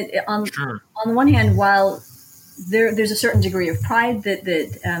venues. I mean, on the one hand, while there's a certain degree of pride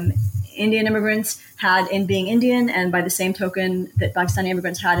that Indian immigrants had in being Indian, and by the same token that Pakistani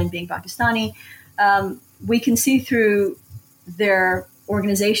immigrants had in being Pakistani, we can see through their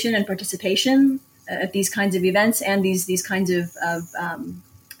organization and participation at these kinds of events and these kinds of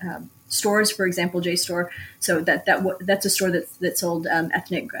stores, for example, JSTOR. So that's a store that sold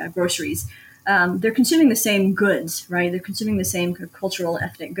ethnic groceries. They're consuming the same goods, right? They're consuming the same cultural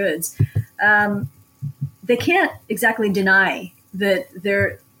ethnic goods. They can't exactly deny that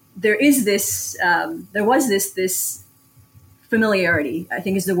there was this familiarity, I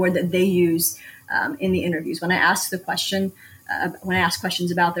think is the word that they use in the interviews. When I ask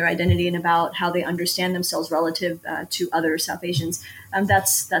questions about their identity and about how they understand themselves relative to other South Asians,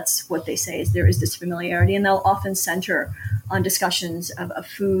 that's what they say, is there is this familiarity, and they'll often center on discussions of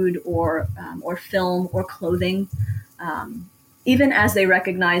food or film or clothing, even as they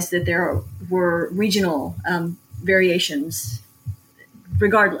recognize that there were regional variations.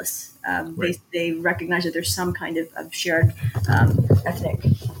 Regardless, they recognize that there's some kind of shared ethnic.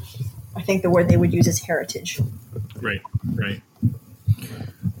 I think the word they would use is heritage. Right.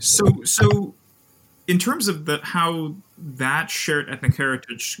 So in terms of how that shared ethnic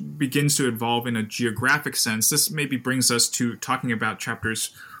heritage begins to evolve in a geographic sense, this maybe brings us to talking about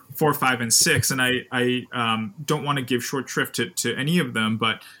chapters 4, 5, and 6. And I don't want to give short shrift to any of them,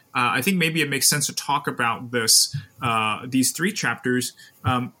 but I think maybe it makes sense to talk about these 3 chapters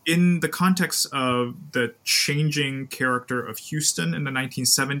in the context of the changing character of Houston in the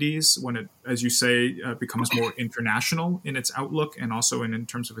 1970s, when it, as you say, becomes more international in its outlook and also in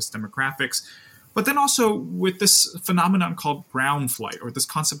terms of its demographics. But then also with this phenomenon called brown flight, or this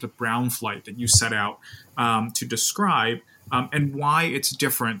concept of brown flight that you set out to describe, and why it's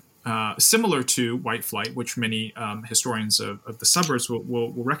different, similar to white flight, which many historians of the suburbs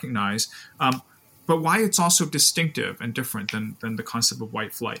will recognize, but why it's also distinctive and different than the concept of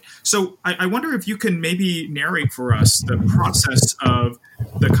white flight. So I wonder if you can maybe narrate for us the process of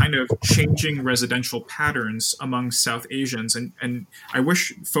the kind of changing residential patterns among South Asians. And I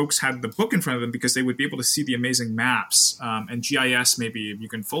wish folks had the book in front of them, because they would be able to see the amazing maps and GIS. Maybe if you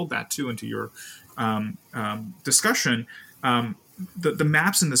can fold that too into your discussion. The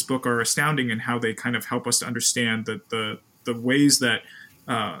maps in this book are astounding in how they kind of help us to understand the ways that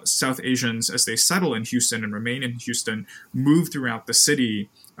South Asians, as they settle in Houston and remain in Houston, move throughout the city,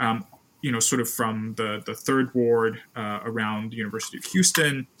 sort of from the 3rd Ward around the University of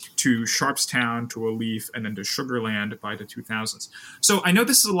Houston to Sharpstown to Alief and then to Sugar Land by the 2000s. So I know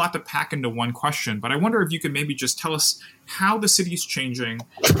this is a lot to pack into one question, but I wonder if you could maybe just tell us how the city is changing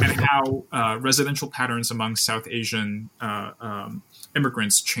and how residential patterns among South Asian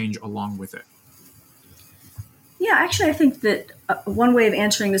immigrants change along with it. Yeah, actually, I think that one way of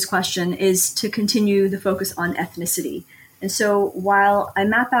answering this question is to continue the focus on ethnicity. And so while I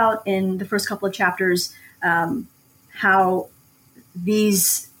map out in the first couple of chapters how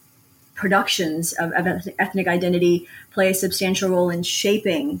these productions of ethnic identity play a substantial role in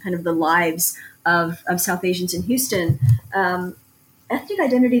shaping kind of the lives of South Asians in Houston, ethnic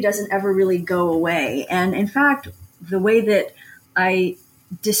identity doesn't ever really go away. And in fact, the way that I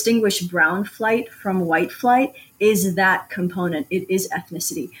distinguish brown flight from white flight is that component. It is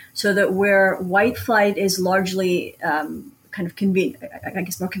ethnicity. So that where white flight is largely kind of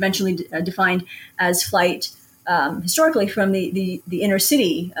more conventionally defined as flight historically from the inner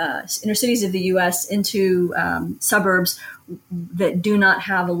cities of the U.S. into suburbs that do not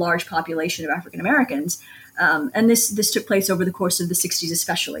have a large population of African Americans. And this took place over the course of the 60s,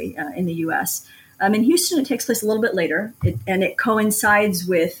 especially in the U.S. In Houston, it takes place a little bit later, and it coincides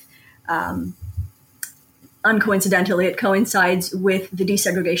with, uncoincidentally, it coincides with the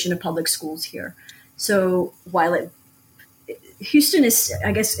desegregation of public schools here. So while Houston is,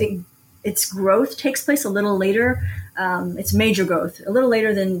 I guess, its growth takes place a little later, its major growth, a little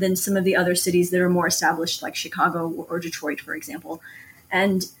later than some of the other cities that are more established, like Chicago or Detroit, for example.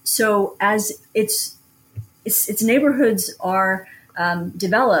 And so as its neighborhoods are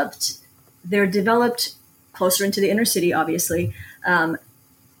developed, they're developed closer into the inner city, obviously.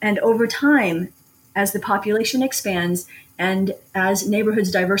 And over time, as the population expands and as neighborhoods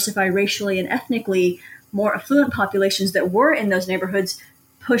diversify racially and ethnically, more affluent populations that were in those neighborhoods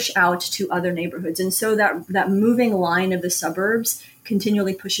push out to other neighborhoods. And so that moving line of the suburbs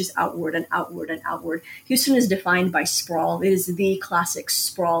continually pushes outward and outward and outward. Houston is defined by sprawl. It is the classic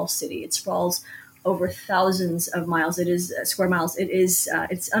sprawl city. It sprawls over thousands of miles. It is square miles. It's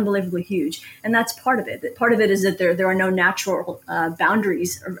unbelievably huge. And that's part of it. Part of it is that there are no natural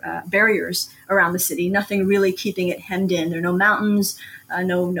boundaries or barriers around the city, nothing really keeping it hemmed in. There are no mountains,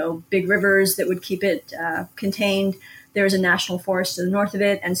 no big rivers that would keep it contained. There's a national forest to the north of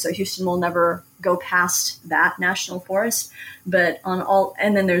it. And so Houston will never go past that national forest.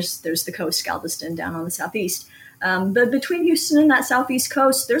 And then there's the coast, Galveston, down on the southeast. But between Houston and that southeast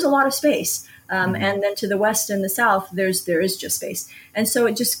coast, there's a lot of space. And then to the west and the south, there is just space. And so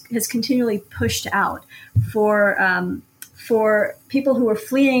it just has continually pushed out for people who are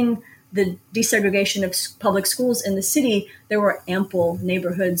fleeing the desegregation of public schools in the city. There were ample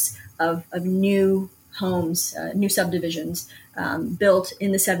neighborhoods of new homes, new subdivisions built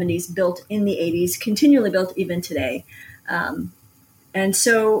in the 70s, built in the 80s, continually built even today. And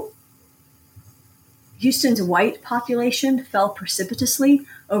so Houston's white population fell precipitously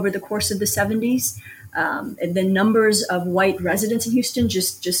over the course of the 70s. And the numbers of white residents in Houston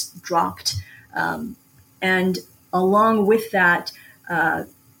just dropped. And along with that,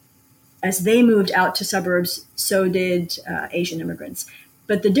 as they moved out to suburbs, so did Asian immigrants.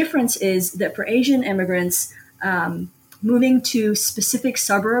 But the difference is that for Asian immigrants, moving to specific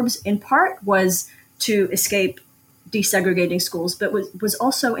suburbs in part was to escape desegregating schools, but was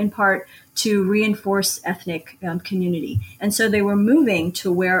also in part to reinforce ethnic community. And so they were moving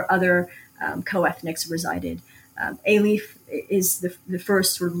to where other co-ethnics resided. Alief is the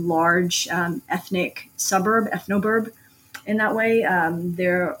first sort of large ethnic suburb, ethnoburb in that way.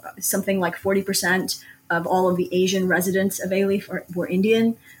 Something like 40% of all of the Asian residents of Alief were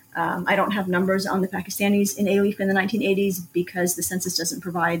Indian. I don't have numbers on the Pakistanis in ALEAF in the 1980s because the census doesn't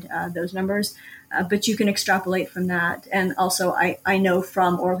provide those numbers. But you can extrapolate from that. And also, I know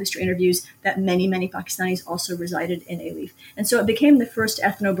from oral history interviews that many, many Pakistanis also resided in ALEAF. And so it became the first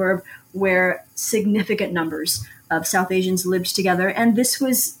ethnoburb where significant numbers of South Asians lived together. And this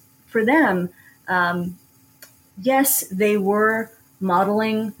was, for them, yes, they were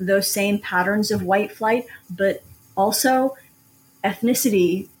modeling those same patterns of white flight, but also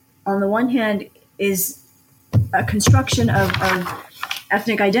ethnicity, on the one hand, is a construction of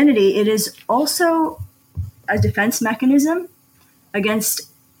ethnic identity. It is also a defense mechanism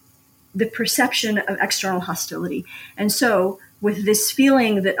against the perception of external hostility. And so with this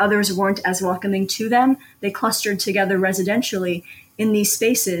feeling that others weren't as welcoming to them, they clustered together residentially in these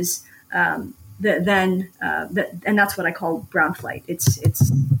spaces and that's what I call brown flight.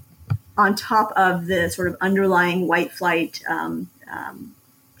 It's on top of the sort of underlying white flight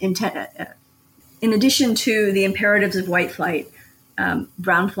intent. In addition to the imperatives of white flight,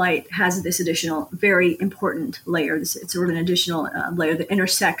 brown flight has this additional, very important layer. It's sort of an additional layer that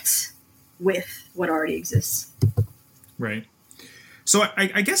intersects with what already exists. Right. So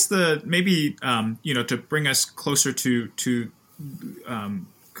I guess maybe to bring us closer to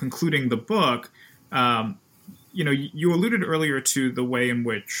concluding the book, you alluded earlier to the way in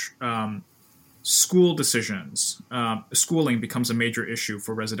which school decisions, schooling becomes a major issue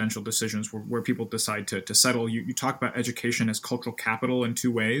for residential decisions where people decide to settle. You talk about education as cultural capital in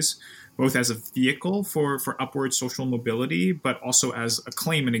two ways, both as a vehicle for upward social mobility, but also as a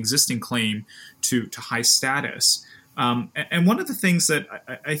claim, an existing claim to high status. And one of the things that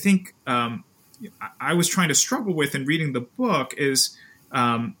I think I was trying to struggle with in reading the book is,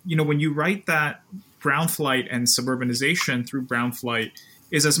 when you write that brown flight and suburbanization through brown flight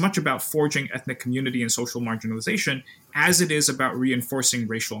is as much about forging ethnic community and social marginalization as it is about reinforcing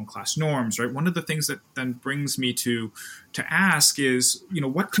racial and class norms, right? One of the things that then brings me to ask is,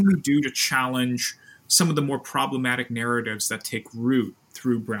 what can we do to challenge some of the more problematic narratives that take root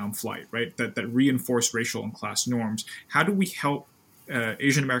through brown flight, right? That reinforce racial and class norms. How do we help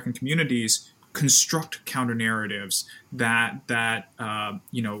Asian American communities construct counter narratives that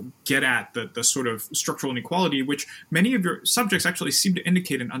get at the sort of structural inequality, which many of your subjects actually seem to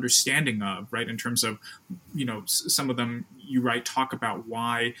indicate an understanding of, right? In terms of, some of them you talk about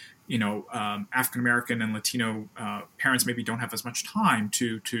why, African American and Latino parents maybe don't have as much time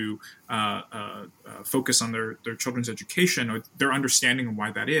to focus on their children's education or their understanding of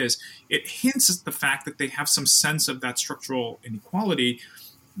why that is. It hints at the fact that they have some sense of that structural inequality,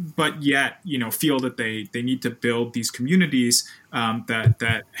 but yet, feel that they need to build these communities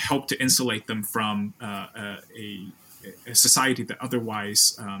that help to insulate them from a society that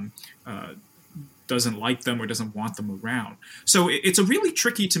otherwise doesn't like them or doesn't want them around. So it's a really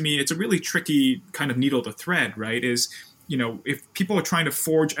tricky kind of needle to thread, right? Is, if people are trying to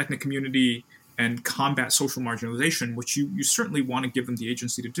forge ethnic community and combat social marginalization, which you certainly want to give them the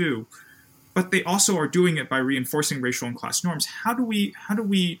agency to do, but they also are doing it by reinforcing racial and class norms. How do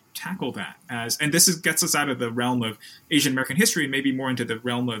we tackle that? And this gets us out of the realm of Asian American history and maybe more into the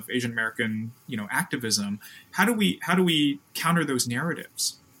realm of Asian American, activism. How do we counter those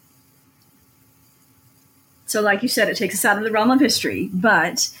narratives? So, like you said, it takes us out of the realm of history.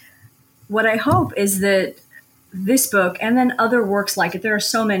 But what I hope is that this book and then other works like it, there are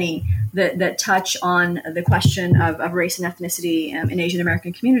so many that touch on the question of race and ethnicity in Asian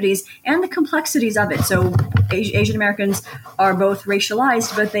American communities and the complexities of it. So Asian Americans are both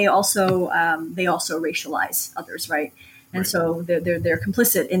racialized, but they also racialize others, right? And so they're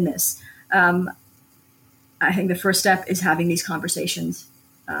complicit in this. I think the first step is having these conversations.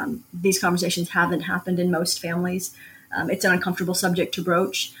 These conversations haven't happened in most families. It's an uncomfortable subject to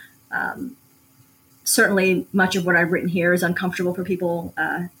broach. Certainly, much of what I've written here is uncomfortable for people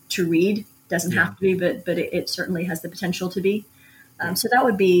to read. Doesn't have to be, but it certainly has the potential to be. So that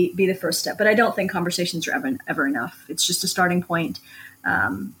would be the first step. But I don't think conversations are ever enough. It's just a starting point.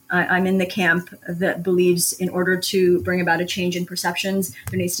 I'm in the camp that believes in order to bring about a change in perceptions,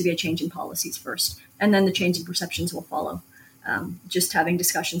 there needs to be a change in policies first, and then the change in perceptions will follow. Just having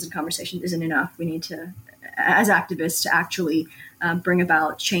discussions and conversations isn't enough. We need to, as activists, to actually bring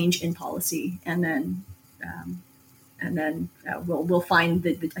about change in policy, and then we'll find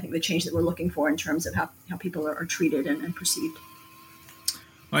I think the change that we're looking for in terms of how people are treated and perceived.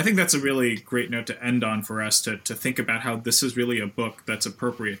 Well, I think that's a really great note to end on for us to think about how this is really a book that's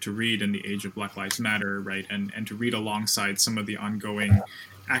appropriate to read in the age of Black Lives Matter, right? And to read alongside some of the ongoing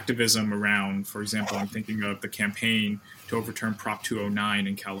activism around, for example, I'm thinking of the campaign to overturn Prop 209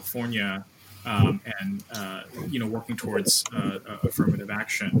 in California, and working towards affirmative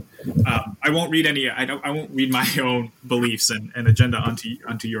action. I won't read I won't read my own beliefs and agenda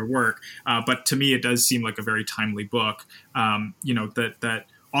onto your work, but to me it does seem like a very timely book. That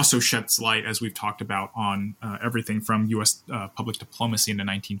also sheds light, as we've talked about, on everything from U.S. Public diplomacy in the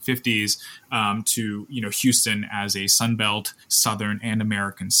 1950s to Houston as a Sunbelt Southern and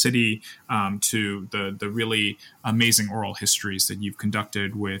American city, to the really amazing oral histories that you've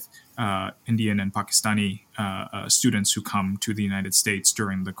conducted with Indian and Pakistani students who come to the United States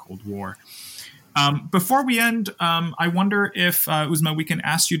during the Cold War. Before we end, I wonder if, Uzma, we can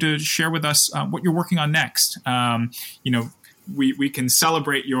ask you to share with us what you're working on next. We can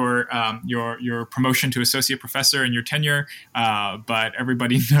celebrate your promotion to associate professor and your tenure, but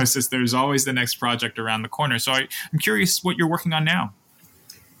everybody knows that there's always the next project around the corner. So I'm curious what you're working on now.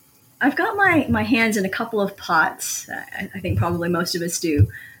 I've got my hands in a couple of pots. I think probably most of us do.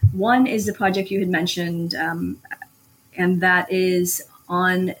 One is the project you had mentioned, and that is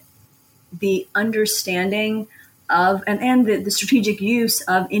on the understanding of and the strategic use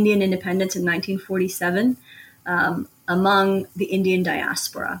of Indian independence in 1947 among the Indian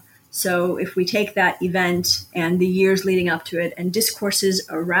diaspora. So if we take that event and the years leading up to it and discourses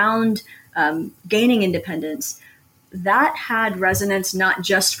around gaining independence, that had resonance not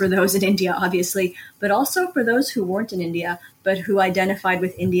just for those in India, obviously, but also for those who weren't in India, but who identified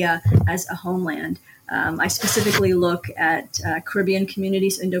with India as a homeland. I specifically look at Caribbean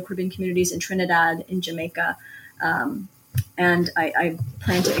communities, Indo-Caribbean communities in Trinidad, in Jamaica, and I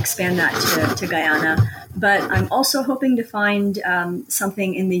plan to expand that to Guyana. But I'm also hoping to find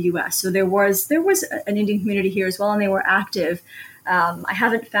something in the U.S. So there was an Indian community here as well, and they were active. I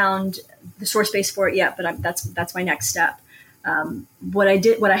haven't found the source base for it yet, but that's my next step. What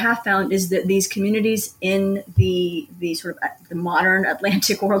I have found is that these communities in the sort of the modern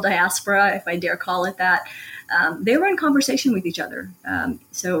Atlantic world diaspora, if I dare call it that, they were in conversation with each other.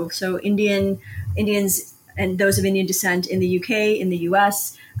 So Indians and those of Indian descent in the UK, in the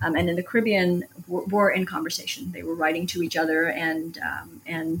US, and in the Caribbean were in conversation. They were writing to each other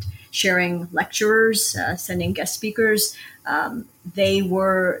and sharing lecturers, sending guest speakers. They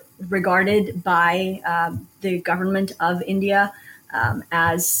were regarded by the government of India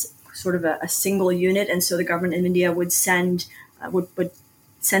as sort of a single unit, and so the government of India would send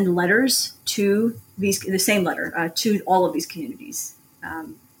letters to the same letter to all of these communities,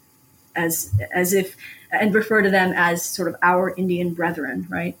 as if, and refer to them as sort of our Indian brethren,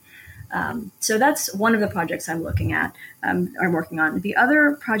 right? So that's one of the projects I'm working on. The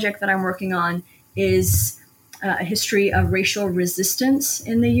other project that I'm working on is a history of racial resistance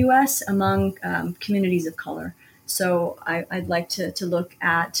in the U.S. among communities of color. So I'd like to look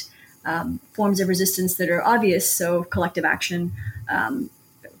at forms of resistance that are obvious, so collective action,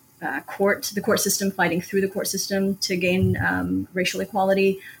 the court system, fighting through the court system to gain racial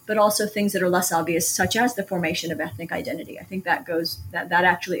equality, but also things that are less obvious, such as the formation of ethnic identity. I think that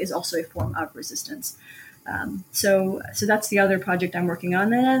actually is also a form of resistance. So that's the other project I'm working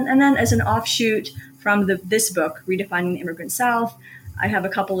on. And then as an offshoot from this book, Redefining the Immigrant South, I have a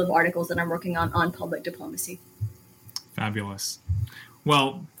couple of articles that I'm working on public diplomacy. Fabulous.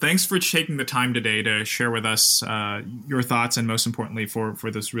 Well, thanks for taking the time today to share with us your thoughts, and most importantly for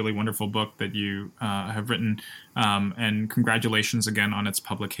this really wonderful book that you have written. And congratulations again on its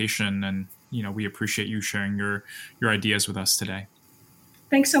publication. And we appreciate you sharing your ideas with us today.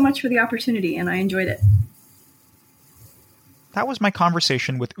 Thanks so much for the opportunity, and I enjoyed it. That was my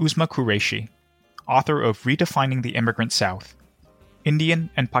conversation with Uzma Qureshi, author of Redefining the Immigrant South: Indian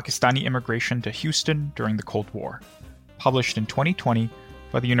and Pakistani Immigration to Houston During the Cold War, published in 2020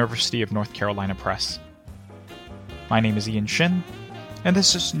 by the University of North Carolina Press. My name is Ian Shin, and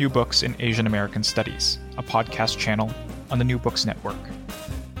this is New Books in Asian American Studies, a podcast channel on the New Books Network.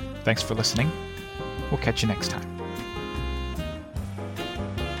 Thanks for listening. We'll catch you next time.